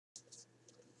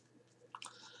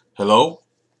Hello,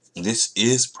 this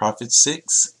is Prophet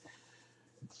 6,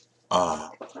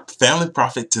 family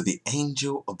prophet to the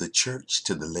angel of the church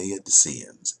to the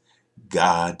Laodiceans.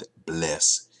 God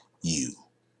bless you.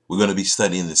 We're going to be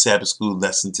studying the Sabbath school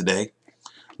lesson today,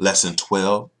 lesson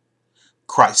 12,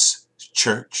 Christ's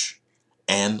church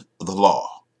and the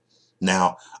law.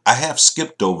 Now, I have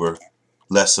skipped over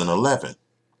lesson 11,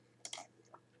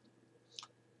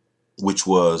 which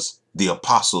was the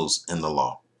apostles and the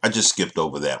law. I just skipped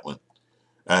over that one.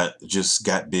 I just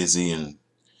got busy and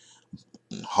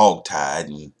hog-tied,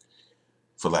 and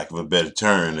for lack of a better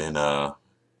term, and uh,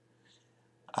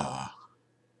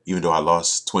 even though I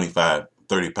lost 25,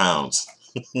 30 pounds,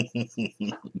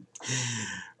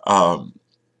 um,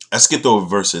 I skipped over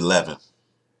verse 11.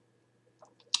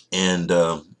 And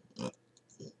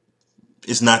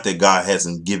it's not that God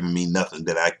hasn't given me nothing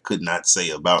that I could not say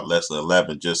about lesson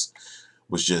 11, just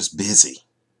was just busy,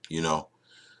 you know.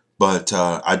 But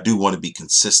I do want to be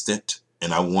consistent,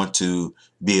 and I want to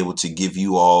be able to give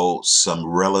you all some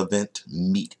relevant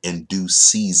meat and due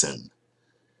season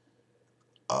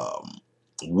um,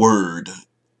 word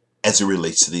as it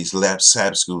relates to these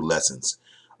Sabbath school lessons.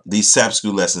 These Sabbath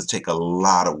school lessons take a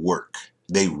lot of work.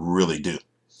 They really do.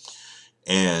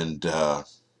 And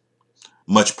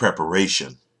much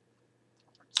preparation.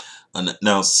 And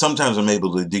now, sometimes I'm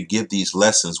able to give these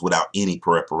lessons without any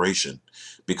preparation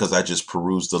because I just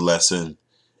peruse the lesson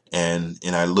and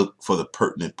I look for the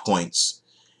pertinent points,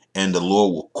 and the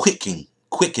Lord will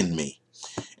quicken me,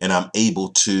 and I'm able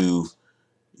to,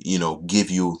 give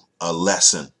you a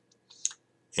lesson,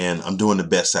 and I'm doing the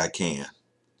best I can.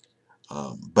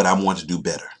 But I want to do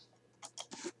better.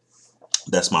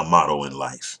 That's my motto in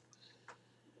life.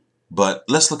 But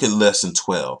let's look at lesson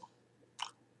 12.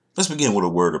 Let's begin with a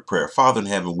word of prayer. Father in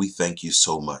heaven, we thank you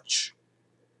so much.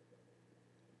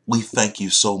 We thank you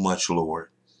so much, Lord,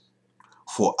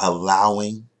 for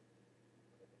allowing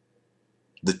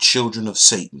the children of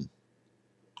Satan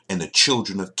and the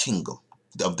children of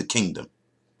the kingdom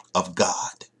of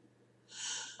God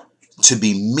to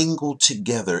be mingled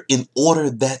together in order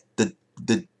that the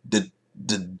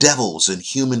devils in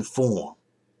human form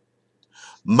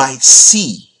might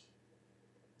see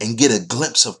and get a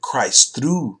glimpse of Christ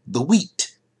through the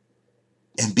wheat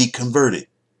and be converted.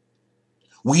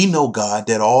 We know, God,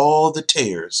 that all the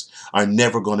tares are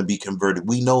never going to be converted.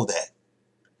 We know that.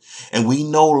 And we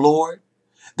know, Lord,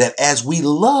 that as we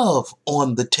love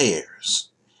on the tares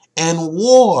and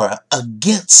war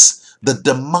against the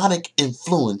demonic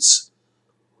influence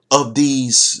of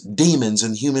these demons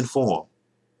in human form,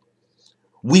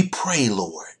 we pray,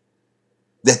 Lord,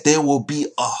 that there will be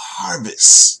a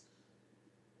harvest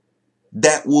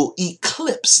that will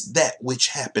eclipse that which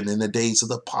happened in the days of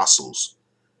the apostles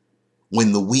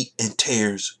when the wheat and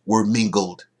tares were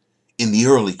mingled in the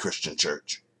early Christian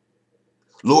church.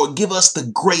 Lord, give us the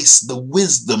grace, the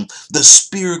wisdom, the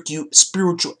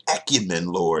spiritual acumen,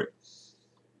 Lord,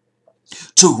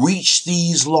 to reach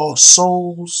these lost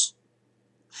souls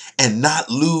and not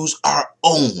lose our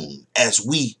own as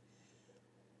we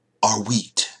are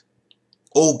wheat.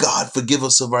 Oh God, forgive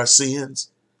us of our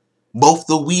sins, both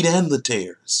the wheat and the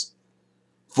tares.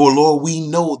 For Lord, we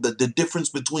know that the difference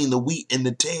between the wheat and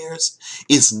the tares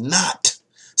is not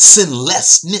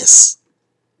sinlessness,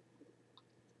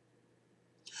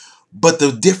 but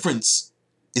the difference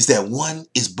is that one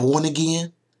is born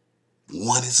again,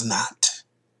 one is not.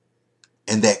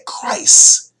 And that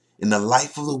Christ in the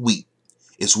life of the wheat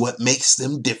is what makes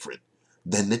them different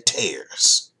than the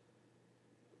tares,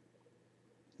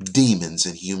 demons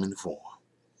in human form.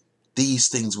 These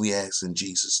things we ask in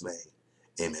Jesus' name.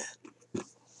 Amen.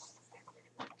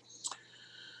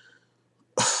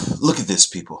 Look at this,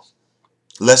 people.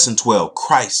 Lesson 12,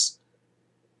 Christ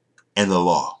and the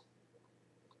law.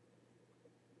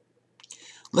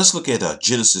 Let's look at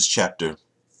Genesis chapter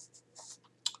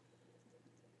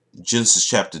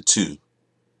 2,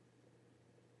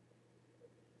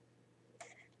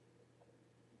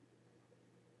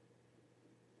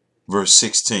 verse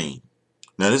 16.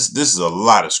 Now this is a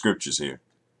lot of scriptures here.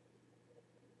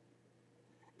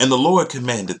 And the Lord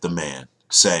commanded the man,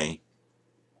 saying,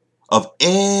 of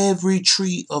every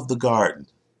tree of the garden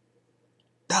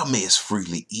thou mayest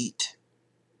freely eat,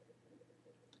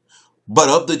 but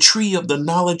of the tree of the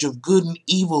knowledge of good and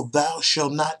evil thou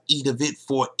shalt not eat of it,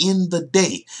 for in the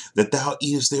day that thou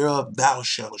eatest thereof thou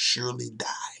shalt surely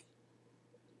die.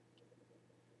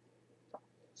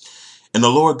 And the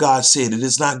Lord God said, it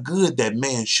is not good that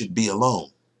man should be alone.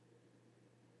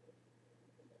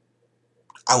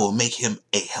 I will make him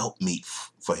a helpmeet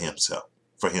for him.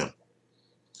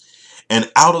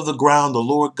 And out of the ground the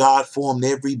Lord God formed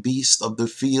every beast of the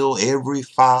field, every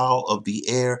fowl of the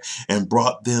air, and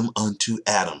brought them unto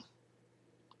Adam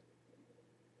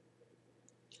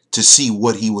to see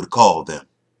what he would call them.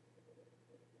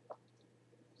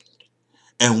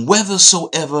 And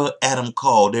whithersoever Adam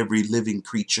called every living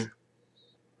creature,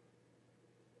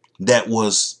 that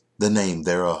was the name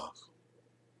thereof.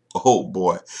 Oh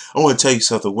boy, I want to tell you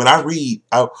something. When I read,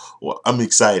 I'm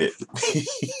excited.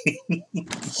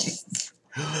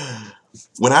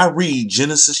 When I read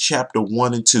Genesis chapter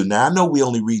 1 and 2, now I know we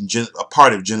only read a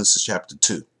part of Genesis chapter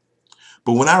 2,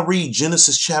 but when I read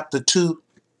Genesis chapter 2,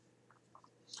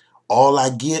 all I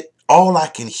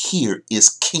can hear is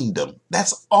kingdom.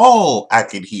 That's all I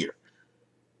can hear.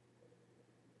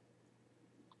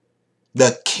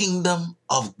 The kingdom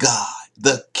of God,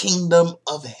 the kingdom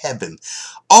of heaven.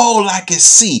 All I can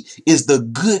see is the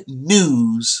good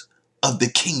news of the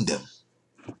kingdom.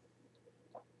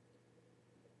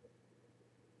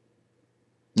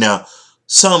 Now,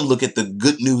 some look at the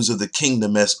good news of the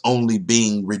kingdom as only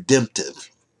being redemptive.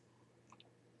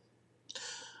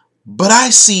 But I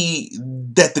see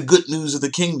that the good news of the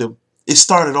kingdom, it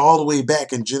started all the way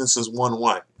back in Genesis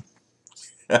 1:1.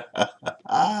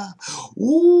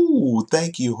 Ooh,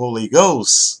 thank you, Holy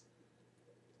Ghost.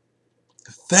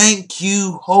 Thank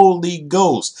you, Holy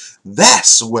Ghost.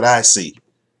 That's what I see.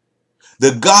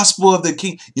 The gospel of the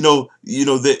king,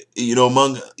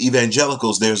 among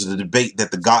evangelicals, there's a debate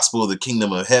that the gospel of the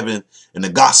kingdom of heaven and the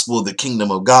gospel of the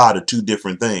kingdom of God are two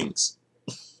different things.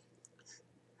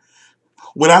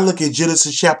 When I look at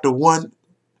Genesis chapter 1,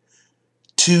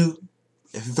 2,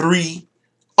 and 3,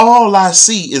 all I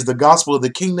see is the gospel of the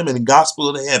kingdom and the gospel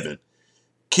of the heaven,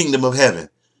 kingdom of heaven.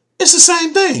 It's the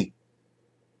same thing.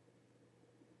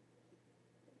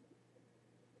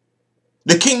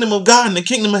 The kingdom of God and the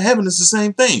kingdom of heaven is the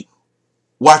same thing.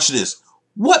 Watch this.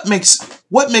 What makes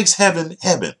heaven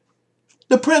heaven?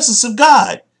 The presence of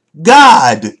God.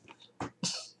 God.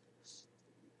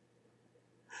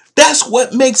 That's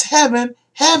what makes heaven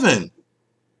heaven.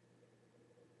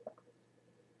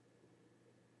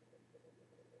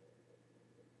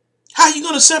 How are you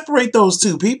going to separate those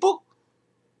two, people?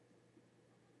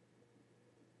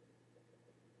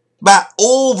 By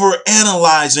over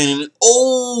analyzing and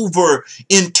over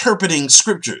interpreting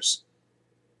scriptures.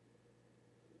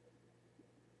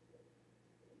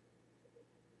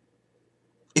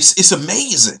 It's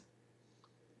amazing.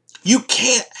 You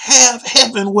can't have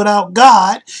heaven without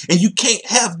God, and you can't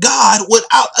have God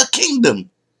without a kingdom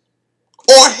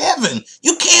or heaven.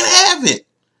 You can't have it.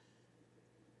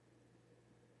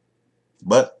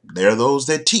 But there are those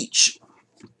that teach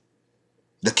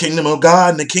the kingdom of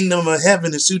God and the kingdom of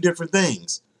heaven is two different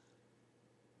things.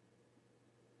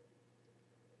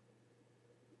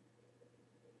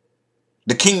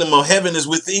 The kingdom of heaven is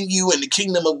within you, and the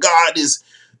kingdom of God is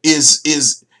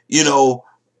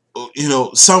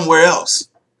somewhere else.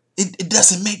 It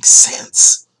doesn't make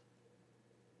sense.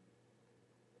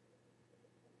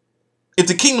 If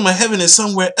the kingdom of heaven is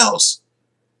somewhere else,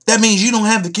 that means you don't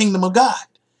have the kingdom of God.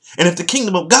 And if the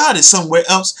kingdom of God is somewhere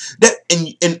else,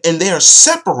 and they are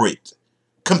separate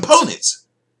components,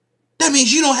 that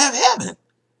means you don't have heaven.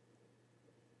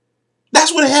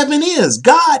 That's what heaven is.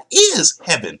 God is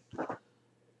heaven.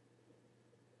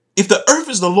 If the earth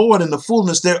is the Lord and the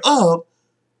fullness thereof,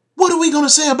 what are we going to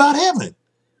say about heaven?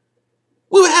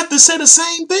 We would have to say the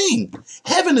same thing.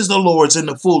 Heaven is the Lord's and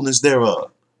the fullness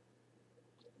thereof.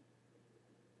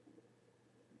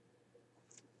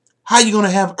 How are you going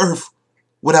to have earth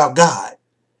without God?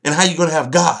 And how are you going to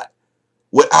have God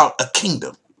without a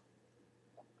kingdom?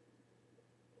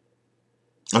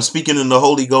 I'm speaking in the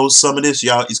Holy Ghost. Some of this,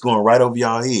 y'all, is going right over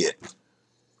y'all head.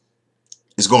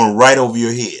 It's going right over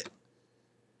your head.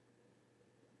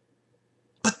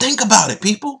 But think about it,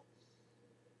 people.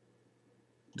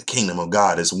 The kingdom of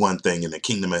God is one thing and the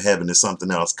kingdom of heaven is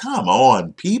something else. Come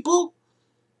on, people.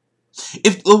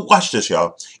 Watch this,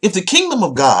 y'all. If the kingdom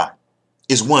of God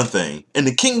is one thing and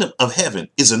the kingdom of heaven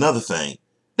is another thing,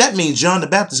 that means John the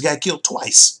Baptist got killed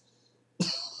twice.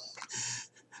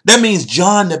 That means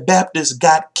John the Baptist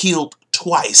got killed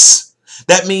twice.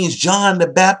 That means John the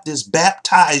Baptist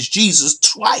baptized Jesus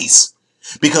twice.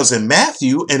 Because in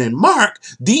Matthew and in Mark,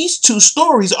 these two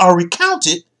stories are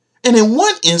recounted. And in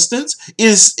one instance,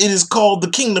 it is called the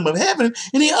kingdom of heaven.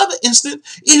 In the other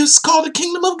instance, it is called the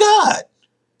kingdom of God.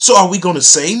 So are we going to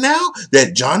say now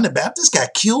that John the Baptist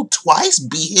got killed twice,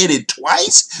 beheaded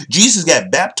twice? Jesus got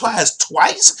baptized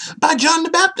twice by John the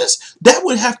Baptist? That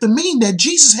would have to mean that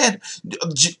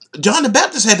John the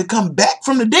Baptist had to come back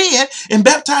from the dead and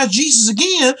baptize Jesus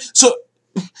again. So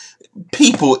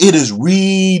people, it is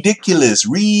ridiculous,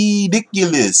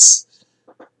 ridiculous.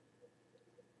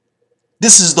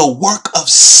 This is the work of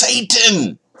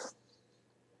Satan.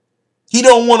 He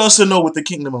don't want us to know what the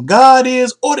kingdom of God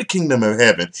is or the kingdom of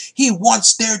heaven. He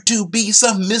wants there to be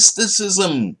some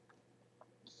mysticism.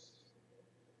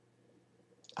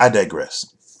 I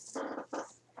digress.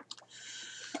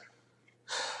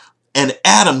 And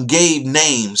Adam gave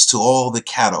names to all the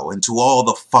cattle and to all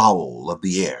the fowl of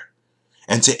the air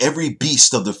and to every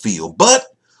beast of the field. But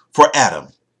for Adam,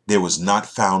 there was not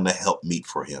found a helpmeet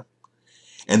for him.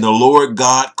 And the Lord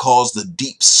God caused a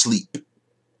deep sleep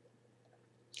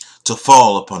to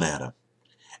fall upon Adam,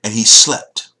 and he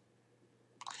slept.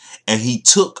 And he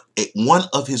took one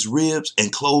of his ribs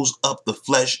and closed up the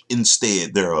flesh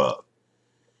instead thereof.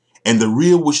 And the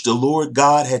rib which the Lord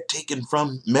God had taken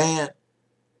from man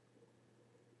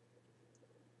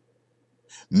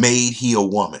made he a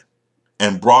woman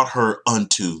and brought her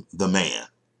unto the man.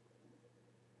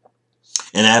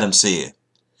 And Adam said,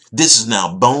 this is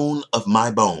now bone of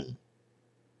my bone,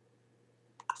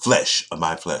 flesh of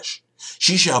my flesh.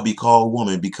 She shall be called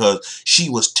woman because she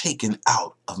was taken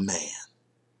out of man.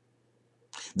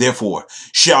 Therefore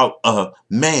shall a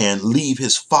man leave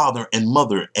his father and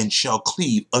mother and shall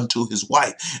cleave unto his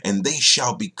wife, and they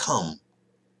shall be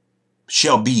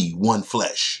one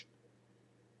flesh.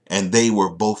 And they were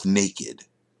both naked,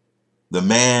 the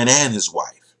man and his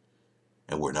wife,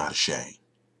 and were not ashamed.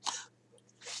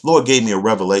 Lord gave me a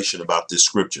revelation about this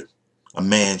scripture. A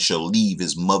man shall leave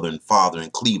his mother and father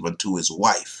and cleave unto his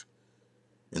wife,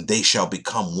 and they shall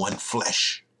become one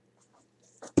flesh.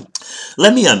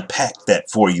 Let me unpack that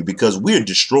for you, because we're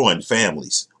destroying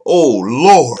families. Oh,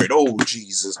 Lord. Oh,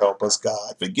 Jesus, help us,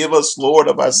 God. Forgive us, Lord,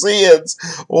 of our sins.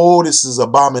 Oh, this is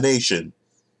abomination.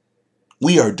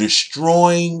 We are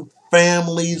destroying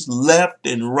families left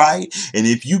and right. And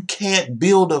if you can't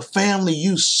build a family,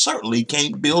 you certainly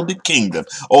can't build a kingdom.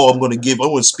 Oh, I'm going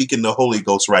to speak in the Holy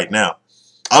Ghost right now.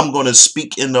 I'm going to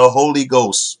speak in the Holy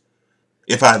Ghost.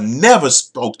 If I never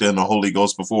spoke in the Holy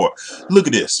Ghost before, look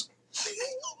at this.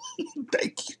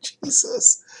 Thank you,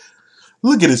 Jesus.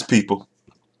 Look at this, people.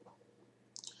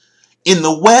 In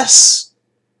the West,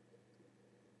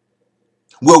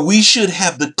 where we should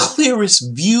have the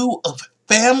clearest view of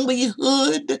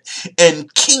familyhood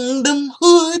and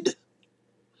kingdomhood,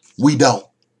 we don't.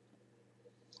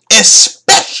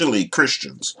 Especially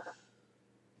Christians.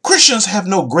 Christians have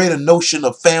no greater notion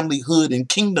of familyhood and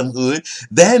kingdomhood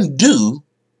than do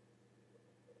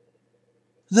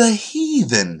the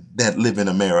heathen that live in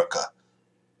America.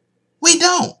 We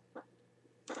don't.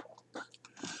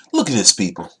 Look at this,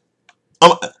 people.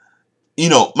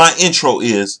 My intro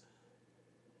is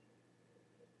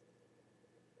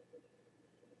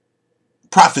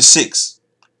Prophet 6,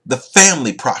 the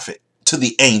family prophet to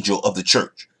the angel of the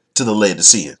church, to the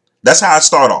Laodicea. That's how I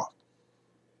start off.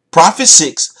 Prophet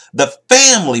 6, the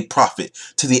family prophet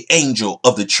to the angel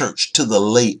of the church, to the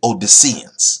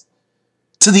Laodiceans.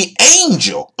 To the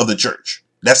angel of the church.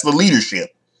 That's the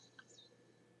leadership.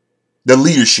 The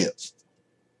leadership.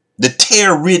 The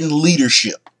tear-ridden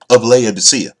leadership of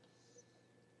Laodicea.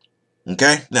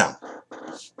 Okay? Now,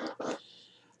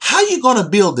 how are you going to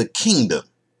build a kingdom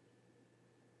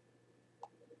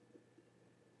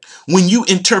when you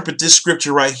interpret this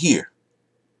scripture right here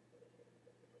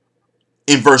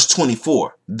in verse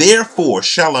 24? Therefore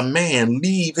shall a man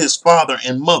leave his father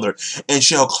and mother and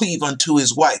shall cleave unto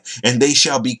his wife, and they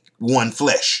shall be one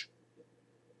flesh.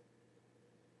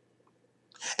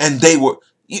 And they were...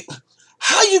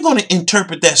 How are you going to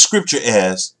interpret that scripture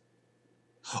as,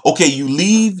 okay, you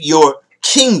leave your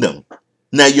kingdom.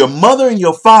 Now your mother and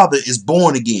your father is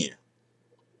born again.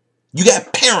 You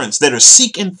got parents that are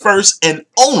seeking first and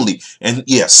only, and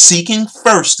yes, seeking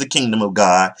first the kingdom of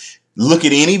God. Look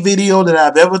at any video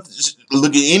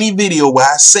look at any video where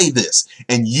I say this,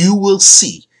 and you will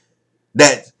see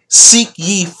that seek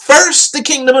ye first the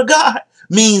kingdom of God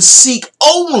means seek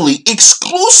only,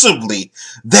 exclusively,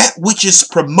 that which is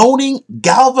promoting,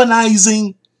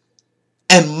 galvanizing,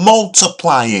 and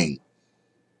multiplying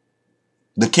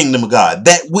the kingdom of God.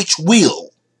 That which will.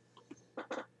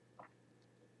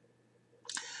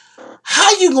 How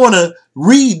are you going to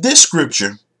read this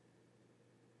scripture,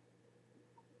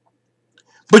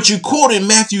 but you quote in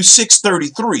Matthew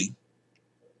 6:33?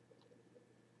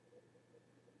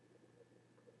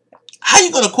 How are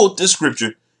you going to quote this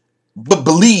scripture, but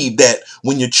believe that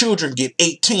when your children get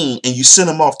 18 and you send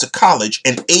them off to college,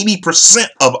 and 80%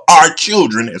 of our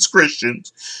children as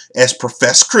Christians, as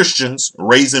professed Christians,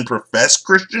 raised in professed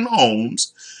Christian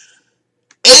homes,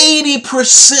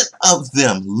 80% of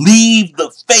them leave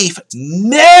the faith,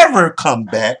 never come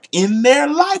back in their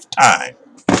lifetime.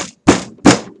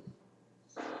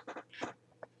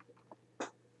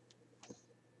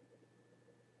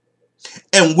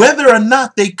 And whether or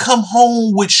not they come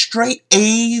home with straight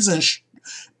A's and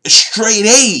straight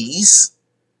A's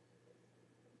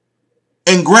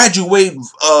and graduate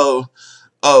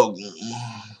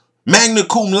magna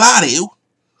cum laude.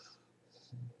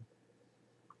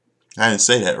 I didn't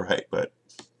say that right, but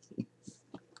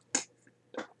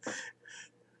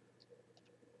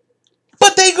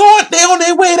they on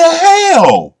their way to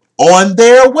hell. On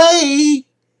their way.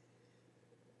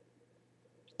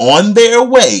 On their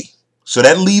way. So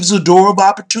that leaves a door of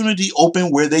opportunity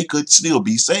open where they could still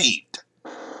be saved.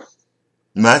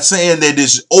 I'm not saying that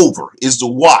it's over, it's the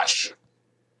wash.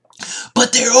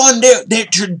 But they're on their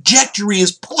trajectory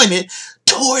is pointed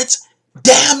towards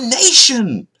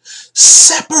damnation,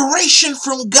 separation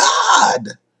from God.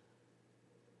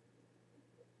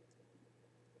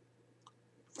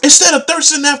 Instead of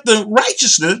thirsting after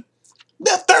righteousness,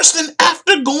 they're thirsting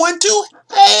after going to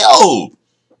hell.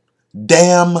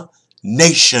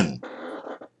 Damnation.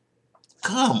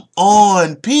 Come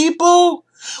on, people.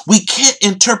 We can't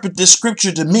interpret this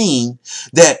scripture to mean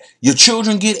that your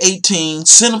children get 18,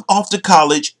 send them off to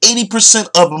college, 80%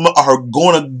 of them are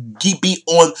going to be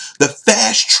on the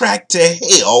fast track to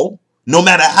hell, no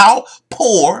matter how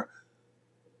poor,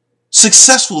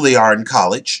 successful they are in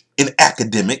college, in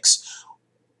academics,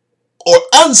 or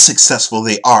unsuccessful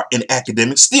they are in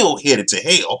academics, still headed to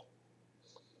hell.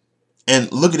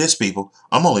 And look at this, people.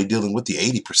 I'm only dealing with the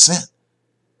 80%.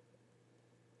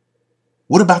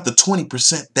 What about the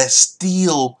 20% that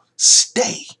still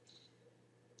stay?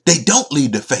 They don't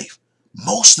leave the faith.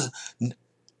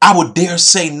 I would dare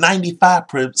say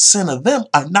 95% of them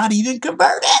are not even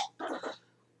converted.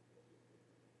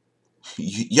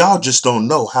 Y'all just don't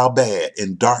know how bad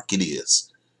and dark it is.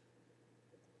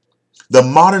 The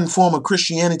modern form of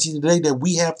Christianity today that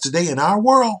we have today in our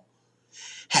world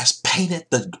has painted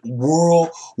the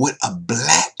world with a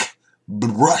black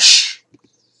brush.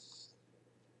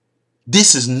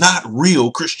 This is not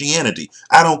real Christianity.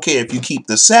 I don't care if you keep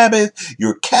the Sabbath,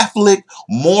 you're Catholic,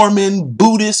 Mormon,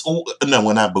 Buddhist, no,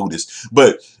 well, not Buddhist,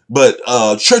 but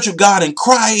Church of God in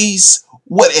Christ,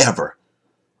 whatever.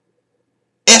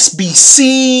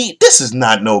 SBC, this is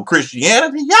not no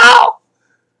Christianity, y'all.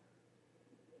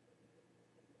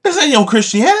 This ain't no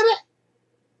Christianity.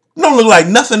 Don't look like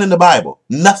nothing in the Bible.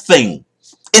 Nothing.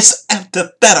 It's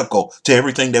antithetical to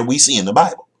everything that we see in the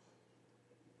Bible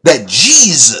that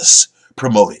Jesus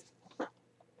promoted.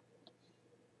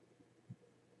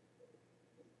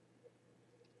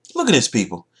 Look at this,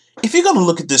 people. If you're going to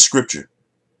look at this scripture,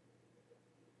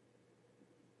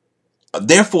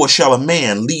 therefore shall a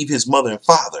man leave his mother and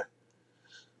father.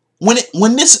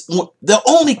 The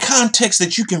only context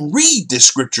that you can read this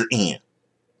scripture in,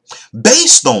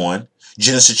 based on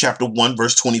Genesis chapter 1,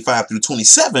 verse 25 through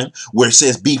 27, where it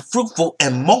says, be fruitful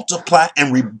and multiply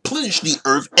and replenish the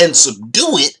earth and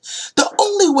subdue it. The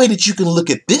only way that you can look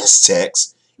at this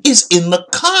text is in the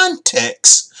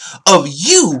context of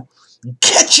you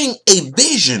catching a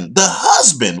vision. The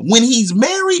husband, when he's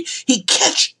married, he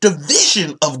catch the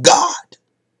vision of God.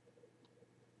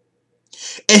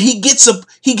 And he gets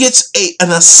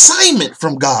an assignment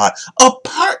from God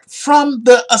apart from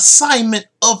the assignment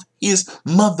of his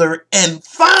mother and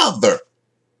father.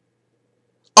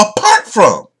 Apart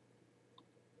from.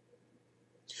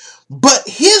 But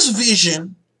his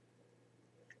vision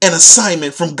and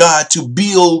assignment from God to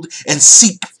build and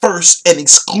seek first and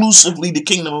exclusively the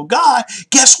kingdom of God,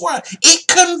 guess what? It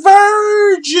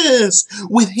converges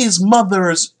with his mother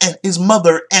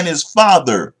and his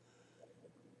father.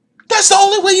 That's the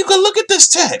only way you can look at this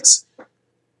text.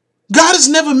 God is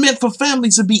never meant for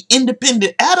families to be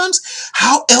independent atoms.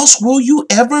 How else will you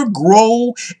ever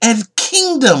grow a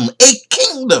kingdom?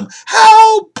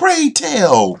 How, pray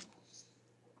tell?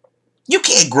 You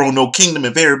can't grow no kingdom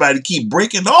if everybody keep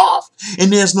breaking off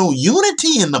and there's no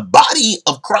unity in the body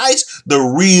of Christ, the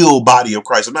real body of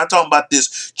Christ. I'm not talking about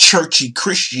this churchy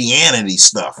Christianity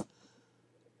stuff.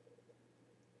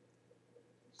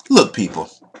 Look, people.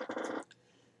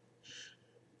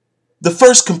 The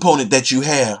first component that you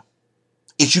have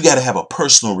is you got to have a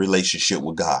personal relationship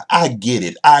with God. I get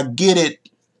it.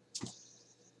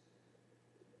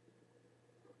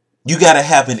 You got to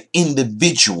have an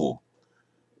individual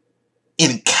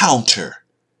encounter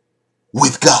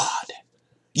with God.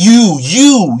 You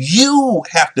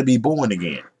have to be born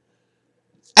again.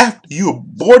 After you're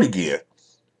born again,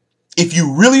 if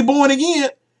you're really born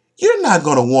again, you're not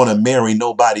going to want to marry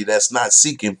nobody that's not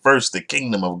seeking first the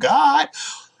kingdom of God.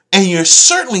 And you're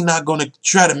certainly not going to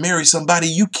try to marry somebody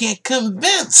you can't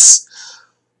convince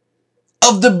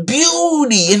of the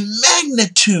beauty and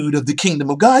magnitude of the kingdom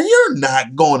of God. You're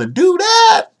not going to do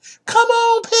that. Come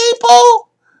on, people.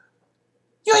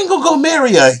 You ain't gonna go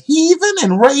marry a heathen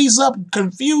and raise up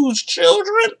confused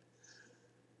children?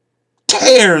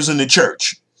 Tares in the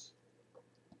church.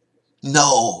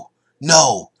 No,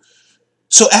 no.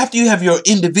 So after you have your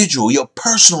individual, your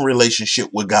personal relationship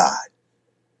with God,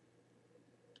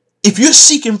 if you're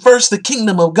seeking first the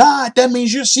kingdom of God, that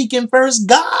means you're seeking first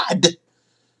God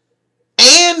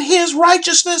and his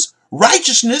righteousness.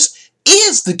 Righteousness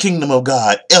is the kingdom of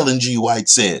God, Ellen G. White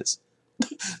says.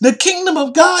 The kingdom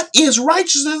of God is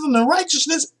righteousness, and the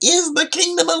righteousness is the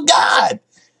kingdom of God.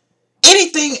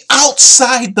 Anything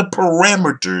outside the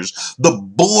parameters, the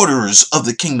borders of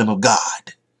the kingdom of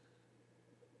God.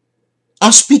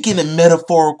 I'm speaking in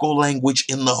metaphorical language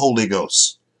in the Holy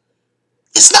Ghost.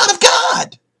 It's not of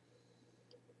God.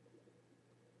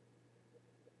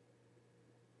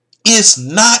 It's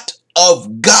not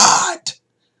of God.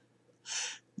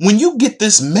 When you get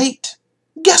this mate,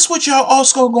 guess what y'all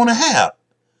also going to have?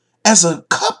 As a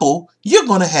couple, you're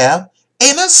going to have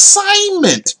an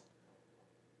assignment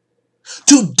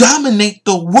to dominate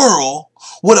the world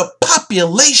with a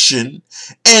population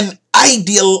and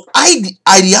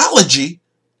ideology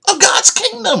of God's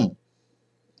kingdom.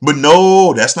 But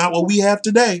no, that's not what we have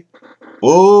today.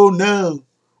 Oh, no.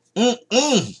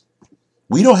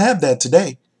 We don't have that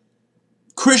today.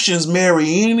 Christians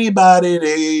marry anybody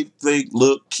they think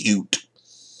look cute.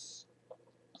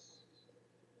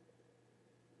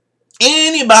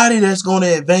 Anybody that's going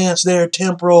to advance their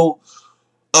temporal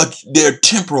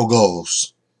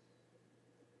goals.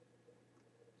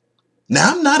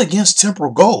 Now, I'm not against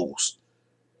temporal goals,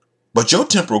 but your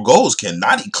temporal goals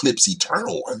cannot eclipse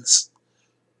eternal ones.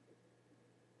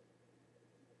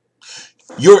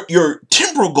 Your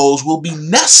temporal goals will be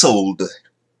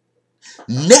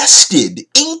nested,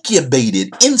 incubated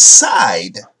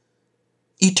inside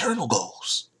eternal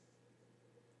goals,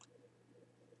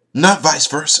 not vice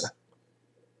versa.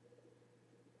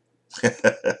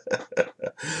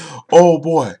 Oh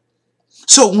boy.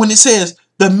 So when it says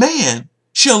the man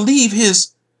shall leave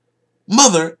his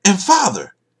mother and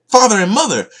father and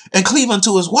mother, and cleave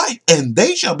unto his wife, and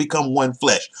they shall become one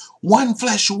flesh. One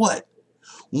flesh what?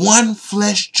 One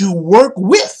flesh to work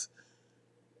with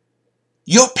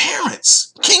your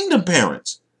parents, kingdom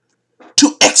parents,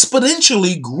 to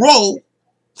exponentially grow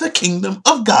the kingdom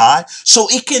of God so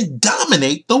it can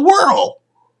dominate the world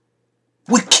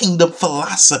with kingdom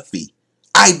philosophy,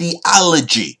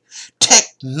 ideology,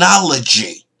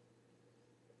 technology,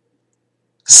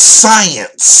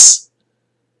 science.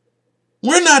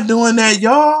 We're not doing that,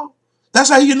 y'all. That's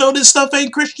how you know this stuff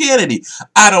ain't Christianity.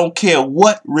 I don't care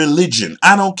what religion.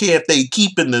 I don't care if they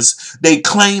they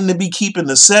claim to be keeping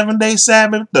the 7-day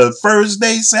Sabbath, the first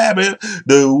day Sabbath,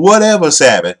 the whatever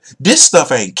Sabbath. This stuff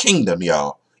ain't kingdom,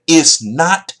 y'all. It's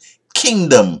not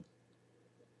kingdom.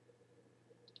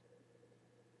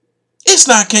 It's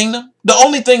not kingdom. The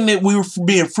only thing that we're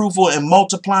being fruitful and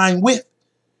multiplying with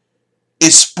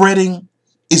is building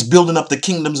up the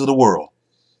kingdoms of the world.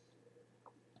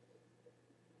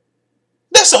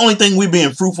 That's the only thing we're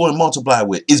being fruitful and multiply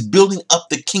with, is building up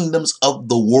the kingdoms of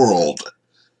the world.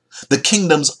 The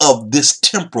kingdoms of this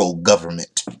temporal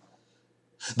government.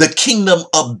 The kingdom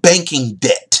of banking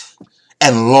debt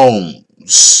and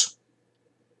loans.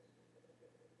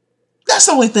 That's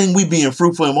the only thing we're being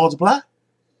fruitful and multiply.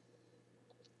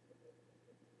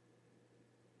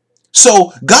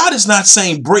 So God is not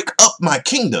saying break up my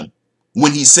kingdom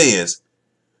when he says,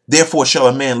 therefore shall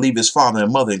a man leave his father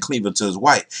and mother and cleave unto his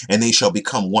wife, and they shall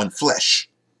become one flesh.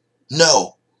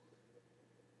 No.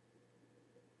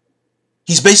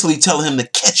 He's basically telling him to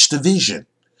catch the vision.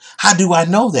 How do I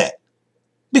know that?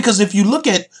 Because if you look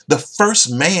at the first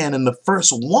man and the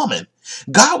first woman,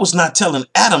 God was not telling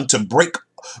Adam to break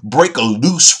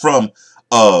loose from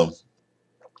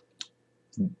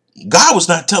God was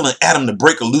not telling Adam to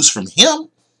break loose from him.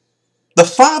 The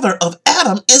father of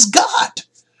Adam is God.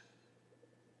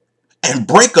 And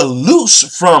break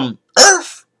loose from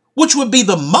earth, which would be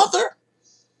the mother.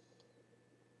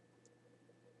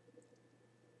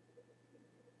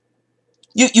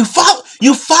 You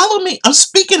follow me? I'm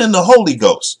speaking in the Holy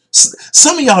Ghost.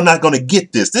 Some of y'all not going to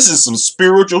get this. This is some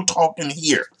spiritual talking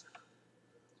here.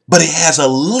 But it has a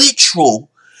literal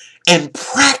and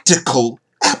practical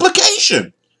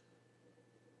application.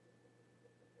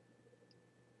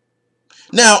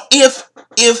 Now, if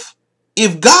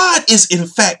God is in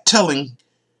fact telling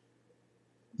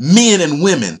men and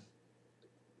women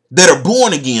that are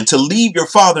born again to leave your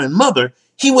father and mother,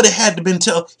 he would have had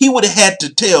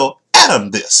to tell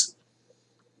Adam this.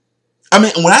 I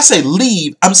mean, when I say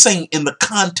leave, I'm saying in the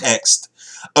context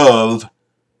of,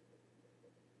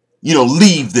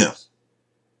 leave them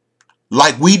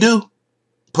like we do.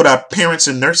 Put our parents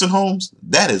in nursing homes?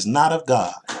 That is not of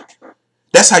God.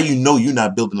 That's how you know you're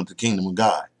not building up the kingdom of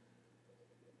God.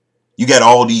 You got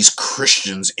all these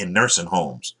Christians in nursing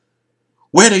homes.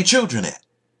 Where are their children at?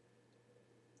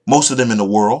 Most of them in the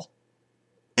world.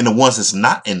 And the ones that's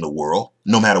not in the world,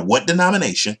 no matter what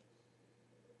denomination,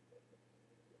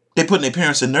 they're putting their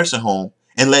parents in nursing home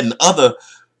and letting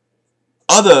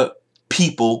other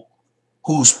people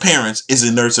whose parents is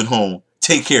in nursing home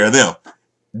take care of them.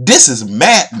 This is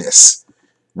madness.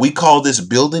 We call this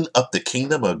building up the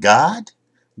kingdom of God?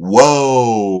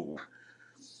 Whoa.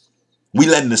 We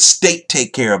letting the state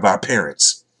take care of our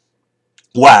parents.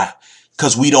 Why?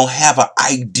 Because we don't have an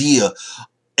idea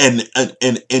and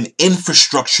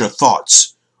infrastructure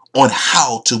thoughts on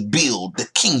how to build the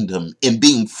kingdom and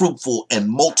being fruitful and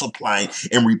multiplying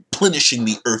and replenishing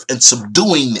the earth and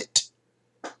subduing it.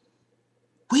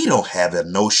 We don't have a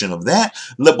notion of that.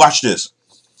 Look, watch this.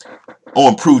 I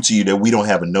want to prove to you that we don't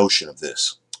have a notion of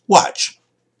this. Watch.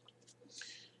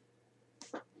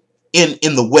 In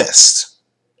the West,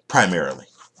 primarily,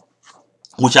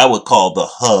 which I would call the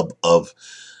hub of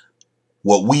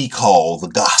what we call the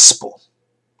gospel.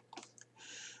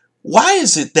 Why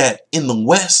is it that in the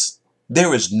West,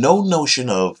 there is no notion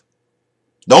of,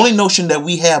 the only notion that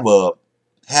we have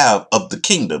of the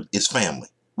kingdom is family?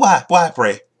 Why? Why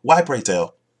pray? Why pray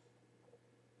tell?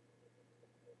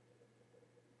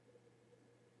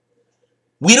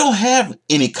 We don't have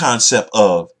any concept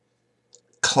of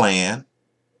clan,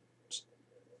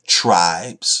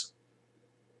 tribes,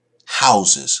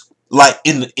 houses. Like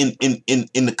in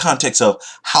the context of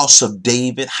house of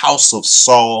David, house of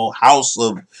Saul, house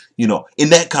of, in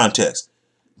that context.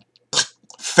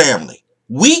 Family.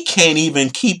 We can't even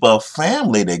keep a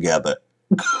family together.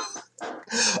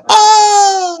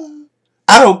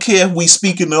 I don't care if we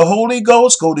speak in the Holy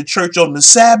Ghost, go to church on the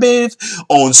Sabbath,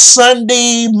 on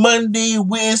Sunday, Monday,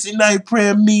 Wednesday night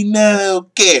prayer meeting. I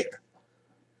don't care.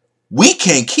 We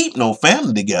can't keep no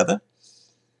family together.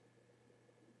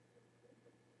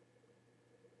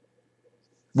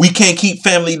 We can't keep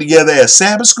family together as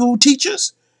Sabbath school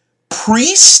teachers,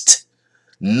 priests,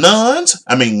 nuns.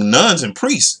 Nuns and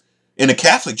priests in the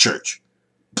Catholic Church.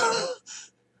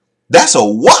 That's a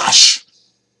wash.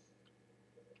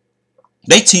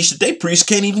 They teach that they priests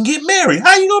can't even get married.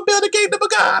 How you going to build the kingdom of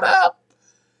God up?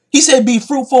 He said, be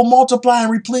fruitful, multiply,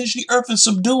 and replenish the earth and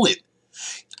subdue it.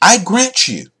 I grant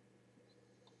you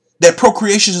that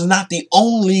procreation is not the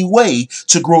only way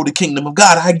to grow the kingdom of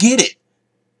God. I get it.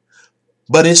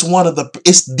 But it's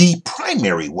the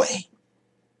primary way.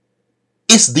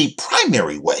 It's the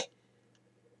primary way.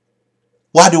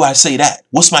 Why do I say that?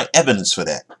 What's my evidence for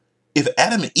that? If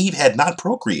Adam and Eve had not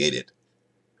procreated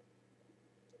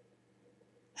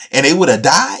and they would have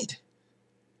died,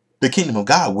 the kingdom of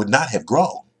God would not have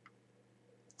grown.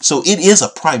 So it is a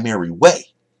primary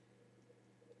way.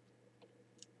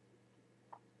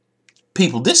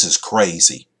 People, this is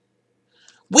crazy.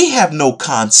 We have no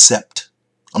concept.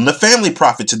 I'm the family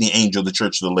prophet to the angel of the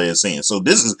church of the Laodicean. So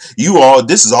this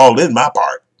is all in my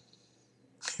part.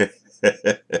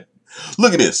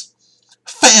 Look at this.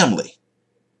 Family.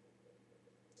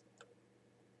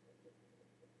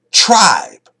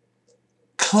 Tribe.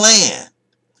 Clan.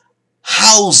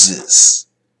 Houses.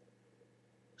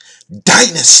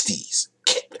 Dynasties.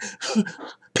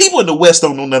 People in the West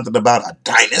don't know nothing about a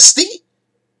dynasty.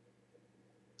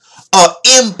 An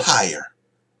empire.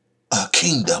 A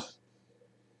kingdom.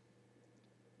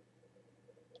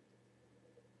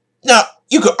 Now,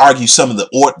 you could argue some of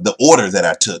the order that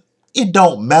I took. It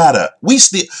don't matter.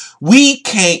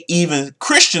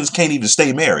 Christians can't even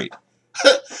stay married.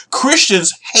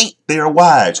 Christians hate their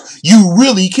wives. You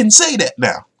really can say that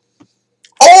now.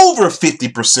 Over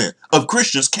 50% of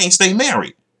Christians can't stay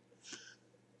married.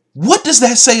 What does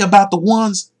that say about the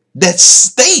ones that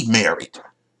stay married?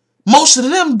 Most of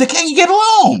them, they can't get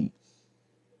along.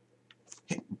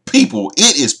 People,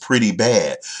 it is pretty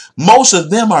bad. Most of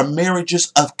them are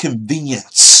marriages of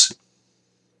convenience.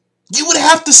 You would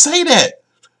have to say that.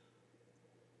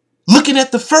 Looking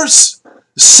at the first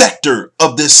sector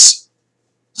of this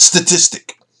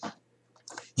statistic,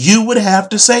 you would have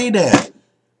to say that.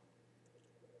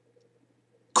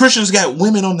 Christians got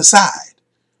women on the side,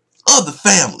 other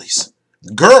families,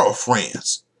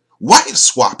 girlfriends, wife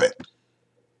swapping.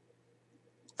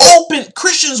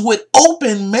 Christians with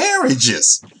open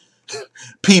marriages.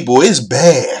 People, it's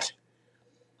bad.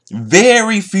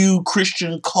 Very few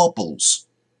Christian couples.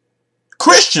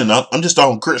 I'm just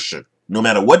talking Christian, no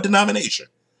matter what denomination.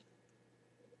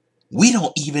 We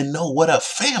don't even know what a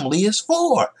family is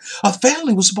for. A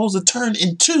family was supposed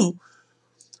to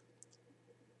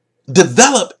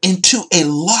develop into a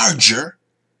larger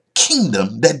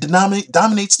kingdom that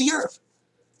dominates the earth.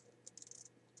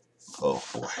 Oh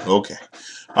boy. Okay.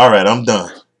 All right, I'm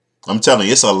done. I'm telling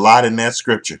you, it's a lot in that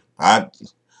scripture.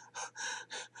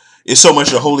 It's so much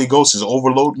the Holy Ghost has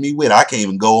overloaded me with, I can't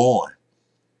even go on.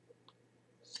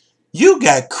 You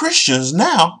got Christians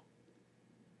now,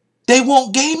 they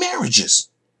want gay marriages.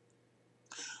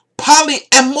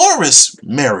 Polyamorous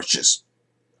marriages.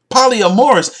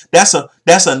 Polyamorous,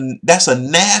 that's a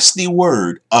nasty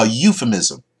word, a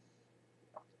euphemism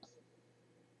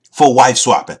for wife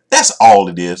swapping. That's all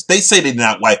it is. They say they're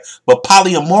not wife, but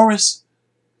polyamorous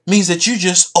means that you're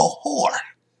just a whore.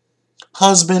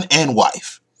 Husband and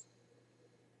wife.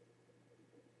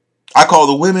 I call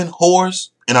the women whores,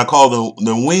 and I call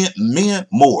the men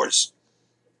Moors.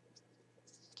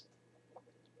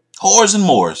 Whores and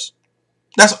Moors.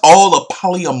 That's all a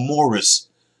polyamorous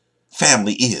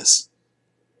family is.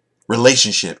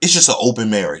 Relationship. It's just an open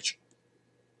marriage.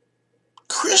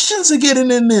 Christians are getting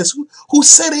in this who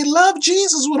say they love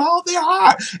Jesus with all their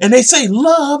heart. And they say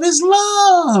love is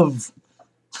love.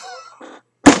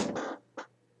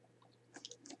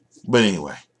 But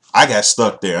anyway, I got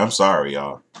stuck there. I'm sorry,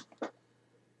 y'all.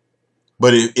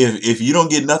 But if you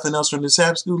don't get nothing else from the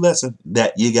Sabbath school lesson,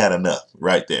 that you got enough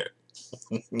right there.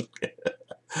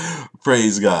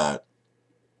 Praise God.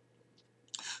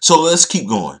 So let's keep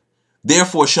going.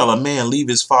 Therefore shall a man leave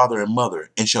his father and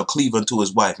mother, and shall cleave unto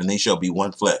his wife, and they shall be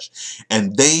one flesh.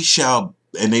 And they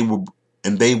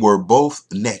were both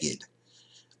naked,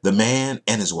 the man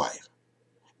and his wife,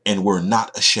 and were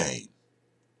not ashamed.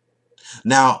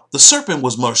 Now the serpent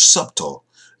was more subtle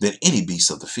than any beast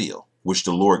of the field, which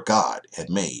the Lord God had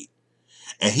made.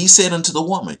 And he said unto the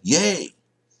woman, Yea,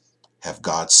 hath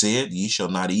God said, Ye shall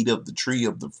not eat of the tree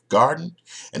of the garden?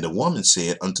 And the woman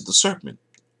said unto the serpent,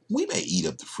 We may eat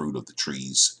of the fruit of the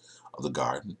trees of the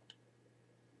garden.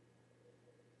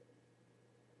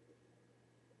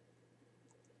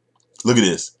 Look at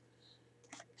this.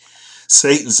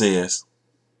 Satan says,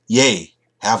 Yea,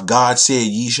 hath God said,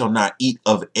 Ye shall not eat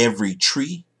of every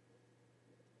tree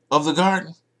of the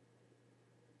garden?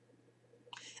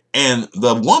 And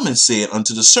the woman said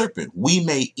unto the serpent, We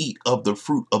may eat of the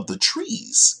fruit of the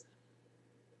trees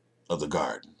of the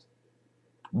garden,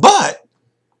 but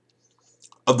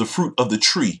of the fruit of the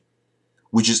tree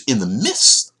which is in the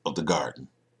midst of the garden,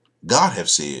 God hath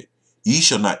said, Ye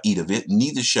shall not eat of it,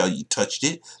 neither shall ye touch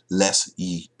it, lest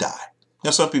ye die.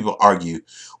 Now some people argue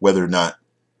whether or not,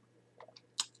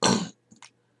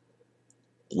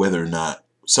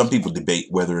 some people debate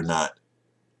whether or not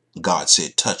God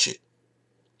said touch it.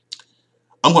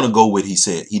 I'm going to go with he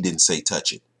said, he didn't say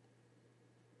touch it.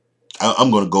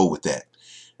 I'm going to go with that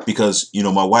because, you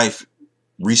know, my wife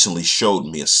recently showed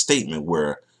me a statement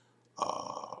where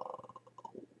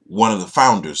one of the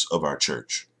founders of our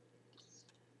church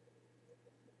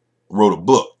wrote a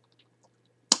book.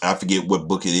 I forget what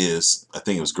book it is. I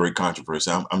think it was Great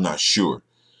Controversy. I'm not sure.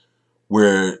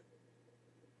 Where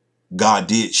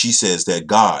she says that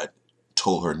God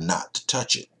told her not to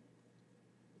touch it.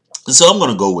 And so I'm going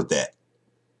to go with that.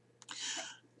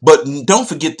 But don't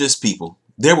forget this, people.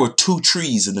 There were two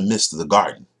trees in the midst of the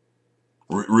garden.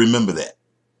 Remember that.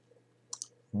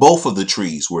 Both of the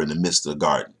trees were in the midst of the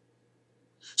garden.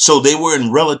 So they were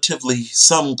in relatively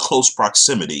some close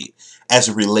proximity as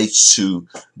it relates to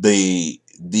the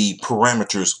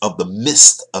parameters of the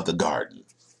midst of the garden.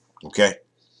 Okay.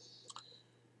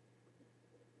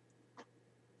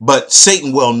 But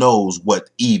Satan well knows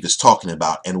what Eve is talking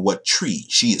about and what tree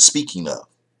she is speaking of.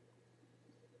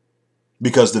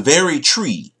 Because the very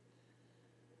tree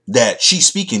that she's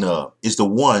speaking of is the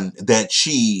one that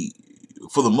she,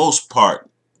 for the most part,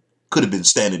 could have been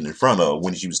standing in front of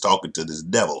when she was talking to this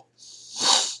devil.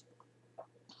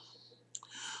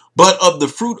 But of the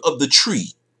fruit of the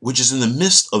tree, which is in the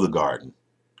midst of the garden,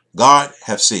 God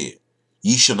hath said,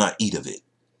 Ye shall not eat of it,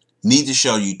 neither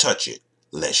shall ye touch it,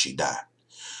 lest ye die.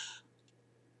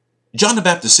 John the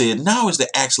Baptist said, Now is the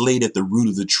axe laid at the root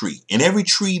of the tree, and every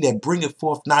tree that bringeth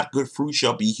forth not good fruit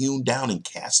shall be hewn down and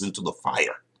cast into the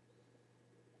fire.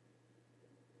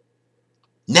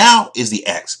 Now is the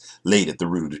axe laid at the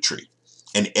root of the tree,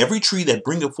 and every tree that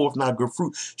bringeth forth not good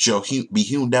fruit shall be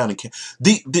hewn down and cast.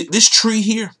 This tree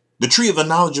here, the tree of the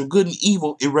knowledge of good and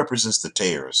evil, it represents the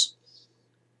tares.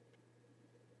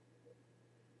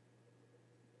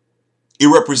 It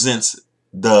represents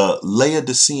the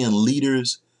Laodicean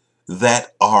leaders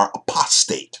that are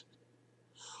apostate.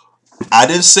 I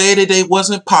didn't say that they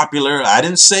wasn't popular. I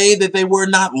didn't say that they were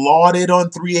not lauded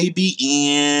on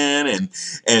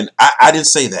 3ABN, and I didn't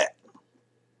say that.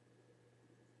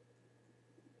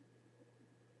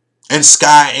 And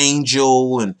Sky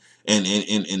Angel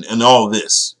and all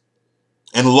this.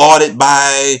 and lauded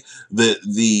by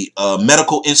the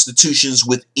medical institutions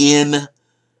within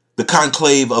the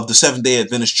conclave of the Seventh-day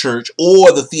Adventist Church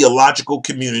or the theological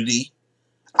community.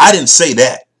 I didn't say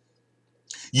that.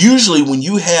 Usually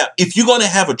if you're going to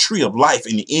have a tree of life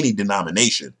in any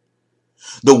denomination,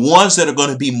 the ones that are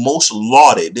going to be most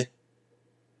lauded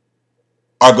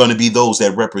are going to be those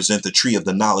that represent the tree of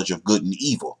the knowledge of good and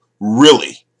evil.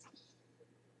 Really.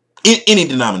 In any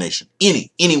denomination.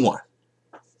 Anyone.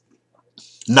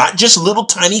 Not just little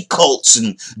tiny cults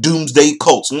and doomsday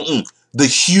cults. The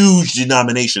huge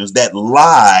denominations that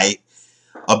lie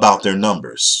about their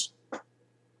numbers.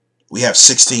 We have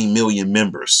 16 million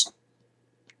members.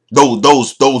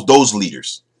 Those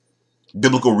leaders.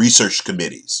 Biblical research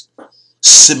committees.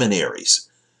 Seminaries.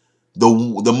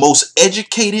 The most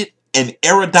educated and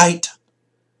erudite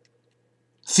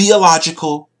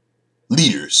theological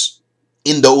leaders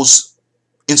in those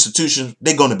institutions,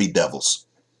 they're going to be devils.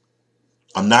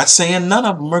 I'm not saying none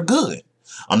of them are good.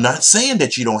 I'm not saying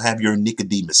that you don't have your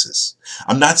Nicodemuses.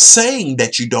 I'm not saying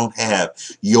that you don't have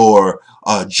your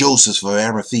Josephs of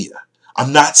Arimathea.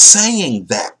 I'm not saying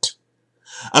that.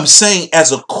 I'm saying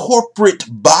as a corporate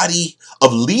body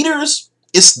of leaders,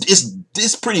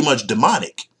 it's pretty much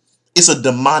demonic. It's a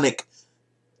demonic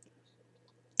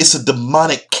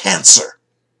cancer.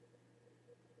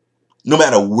 No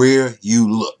matter where you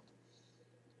look.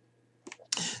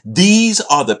 These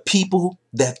are the people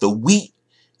that the wheat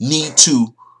need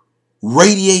to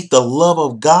radiate the love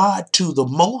of God to the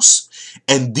most.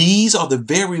 And these are the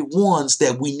very ones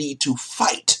that we need to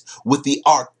fight with the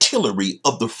artillery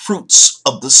of the fruits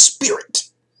of the Spirit.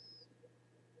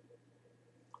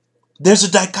 There's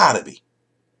a dichotomy.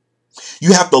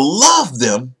 You have to love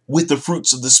them with the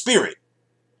fruits of the Spirit.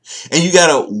 And you got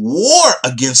to war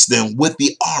against them with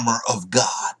the armor of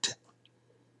God.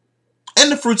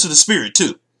 And the fruits of the Spirit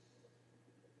too.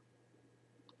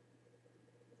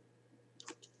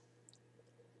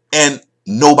 And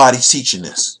nobody's teaching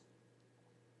this.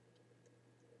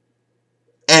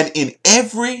 And in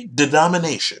every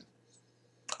denomination,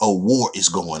 a war is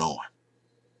going on.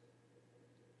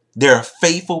 There are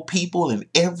faithful people in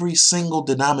every single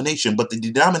denomination, but the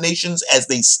denominations as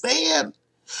they stand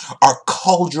are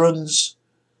cauldrons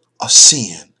of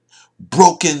sin,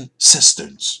 broken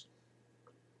cisterns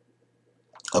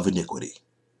of iniquity.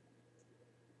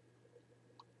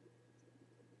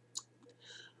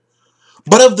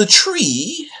 But of the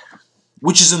tree,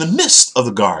 which is in the midst of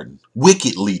the garden,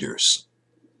 wicked leaders.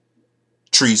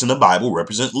 Trees in the Bible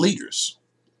represent leaders.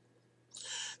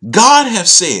 God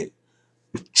has said,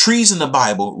 trees in the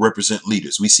Bible represent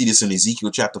leaders. We see this in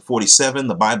Ezekiel chapter 47.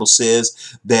 The Bible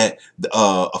says that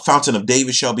a fountain of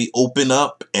David shall be opened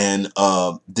up, and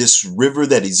this river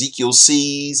that Ezekiel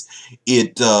sees,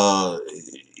 it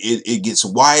gets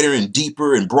wider and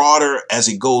deeper and broader as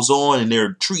it goes on, and there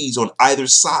are trees on either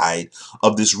side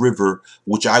of this river,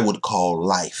 which I would call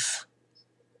life.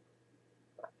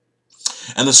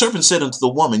 And the serpent said unto the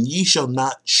woman, Ye shall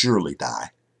not surely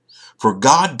die, for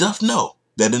God doth know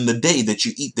that in the day that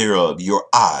you eat thereof, your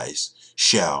eyes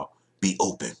shall be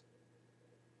open.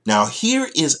 Now here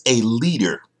is a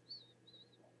leader,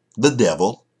 the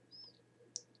devil,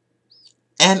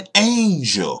 an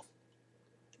angel,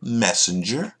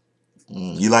 messenger.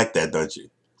 You like that, don't you?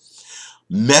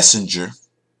 Messenger,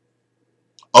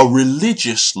 a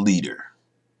religious leader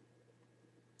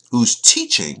who's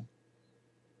teaching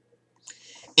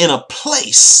in a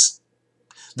place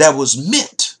that was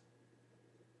meant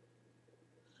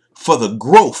for the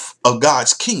growth of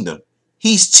God's kingdom.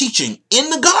 He's teaching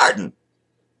in the garden.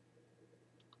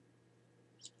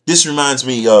 This reminds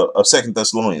me of 2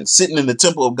 Thessalonians, sitting in the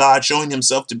temple of God, showing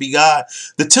himself to be God.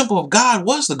 The temple of God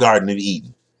was the Garden of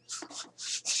Eden.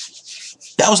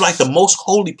 That was like the most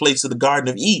holy place of the Garden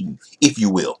of Eden, if you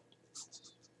will.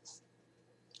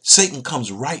 Satan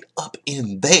comes right up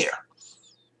in there.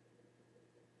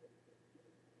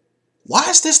 Why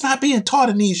is this not being taught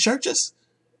in these churches?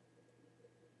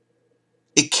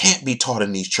 It can't be taught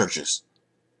in these churches.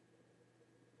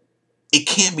 It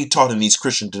can't be taught in these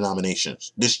Christian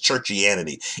denominations, this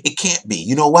churchianity. It can't be.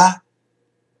 You know why?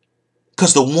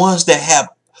 Because the ones that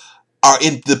are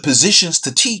in the positions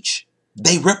to teach,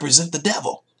 they represent the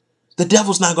devil. The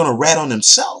devil's not going to rat on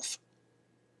himself.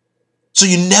 So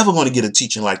you're never going to get a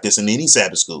teaching like this in any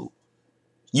Sabbath school.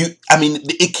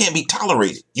 It can't be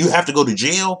tolerated. You have to go to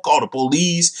jail, call the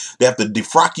police. They have to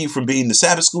defrock you from being the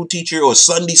Sabbath school teacher or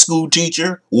Sunday school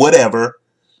teacher, whatever.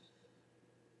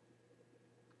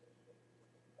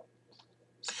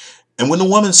 And when the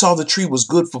woman saw the tree was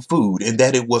good for food and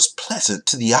that it was pleasant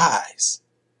to the eyes,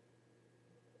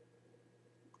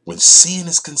 when sin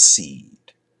is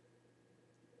conceived,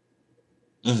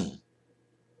 Mm.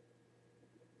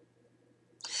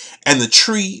 And the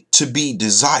tree to be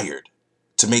desired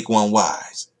to make one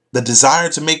wise. The desire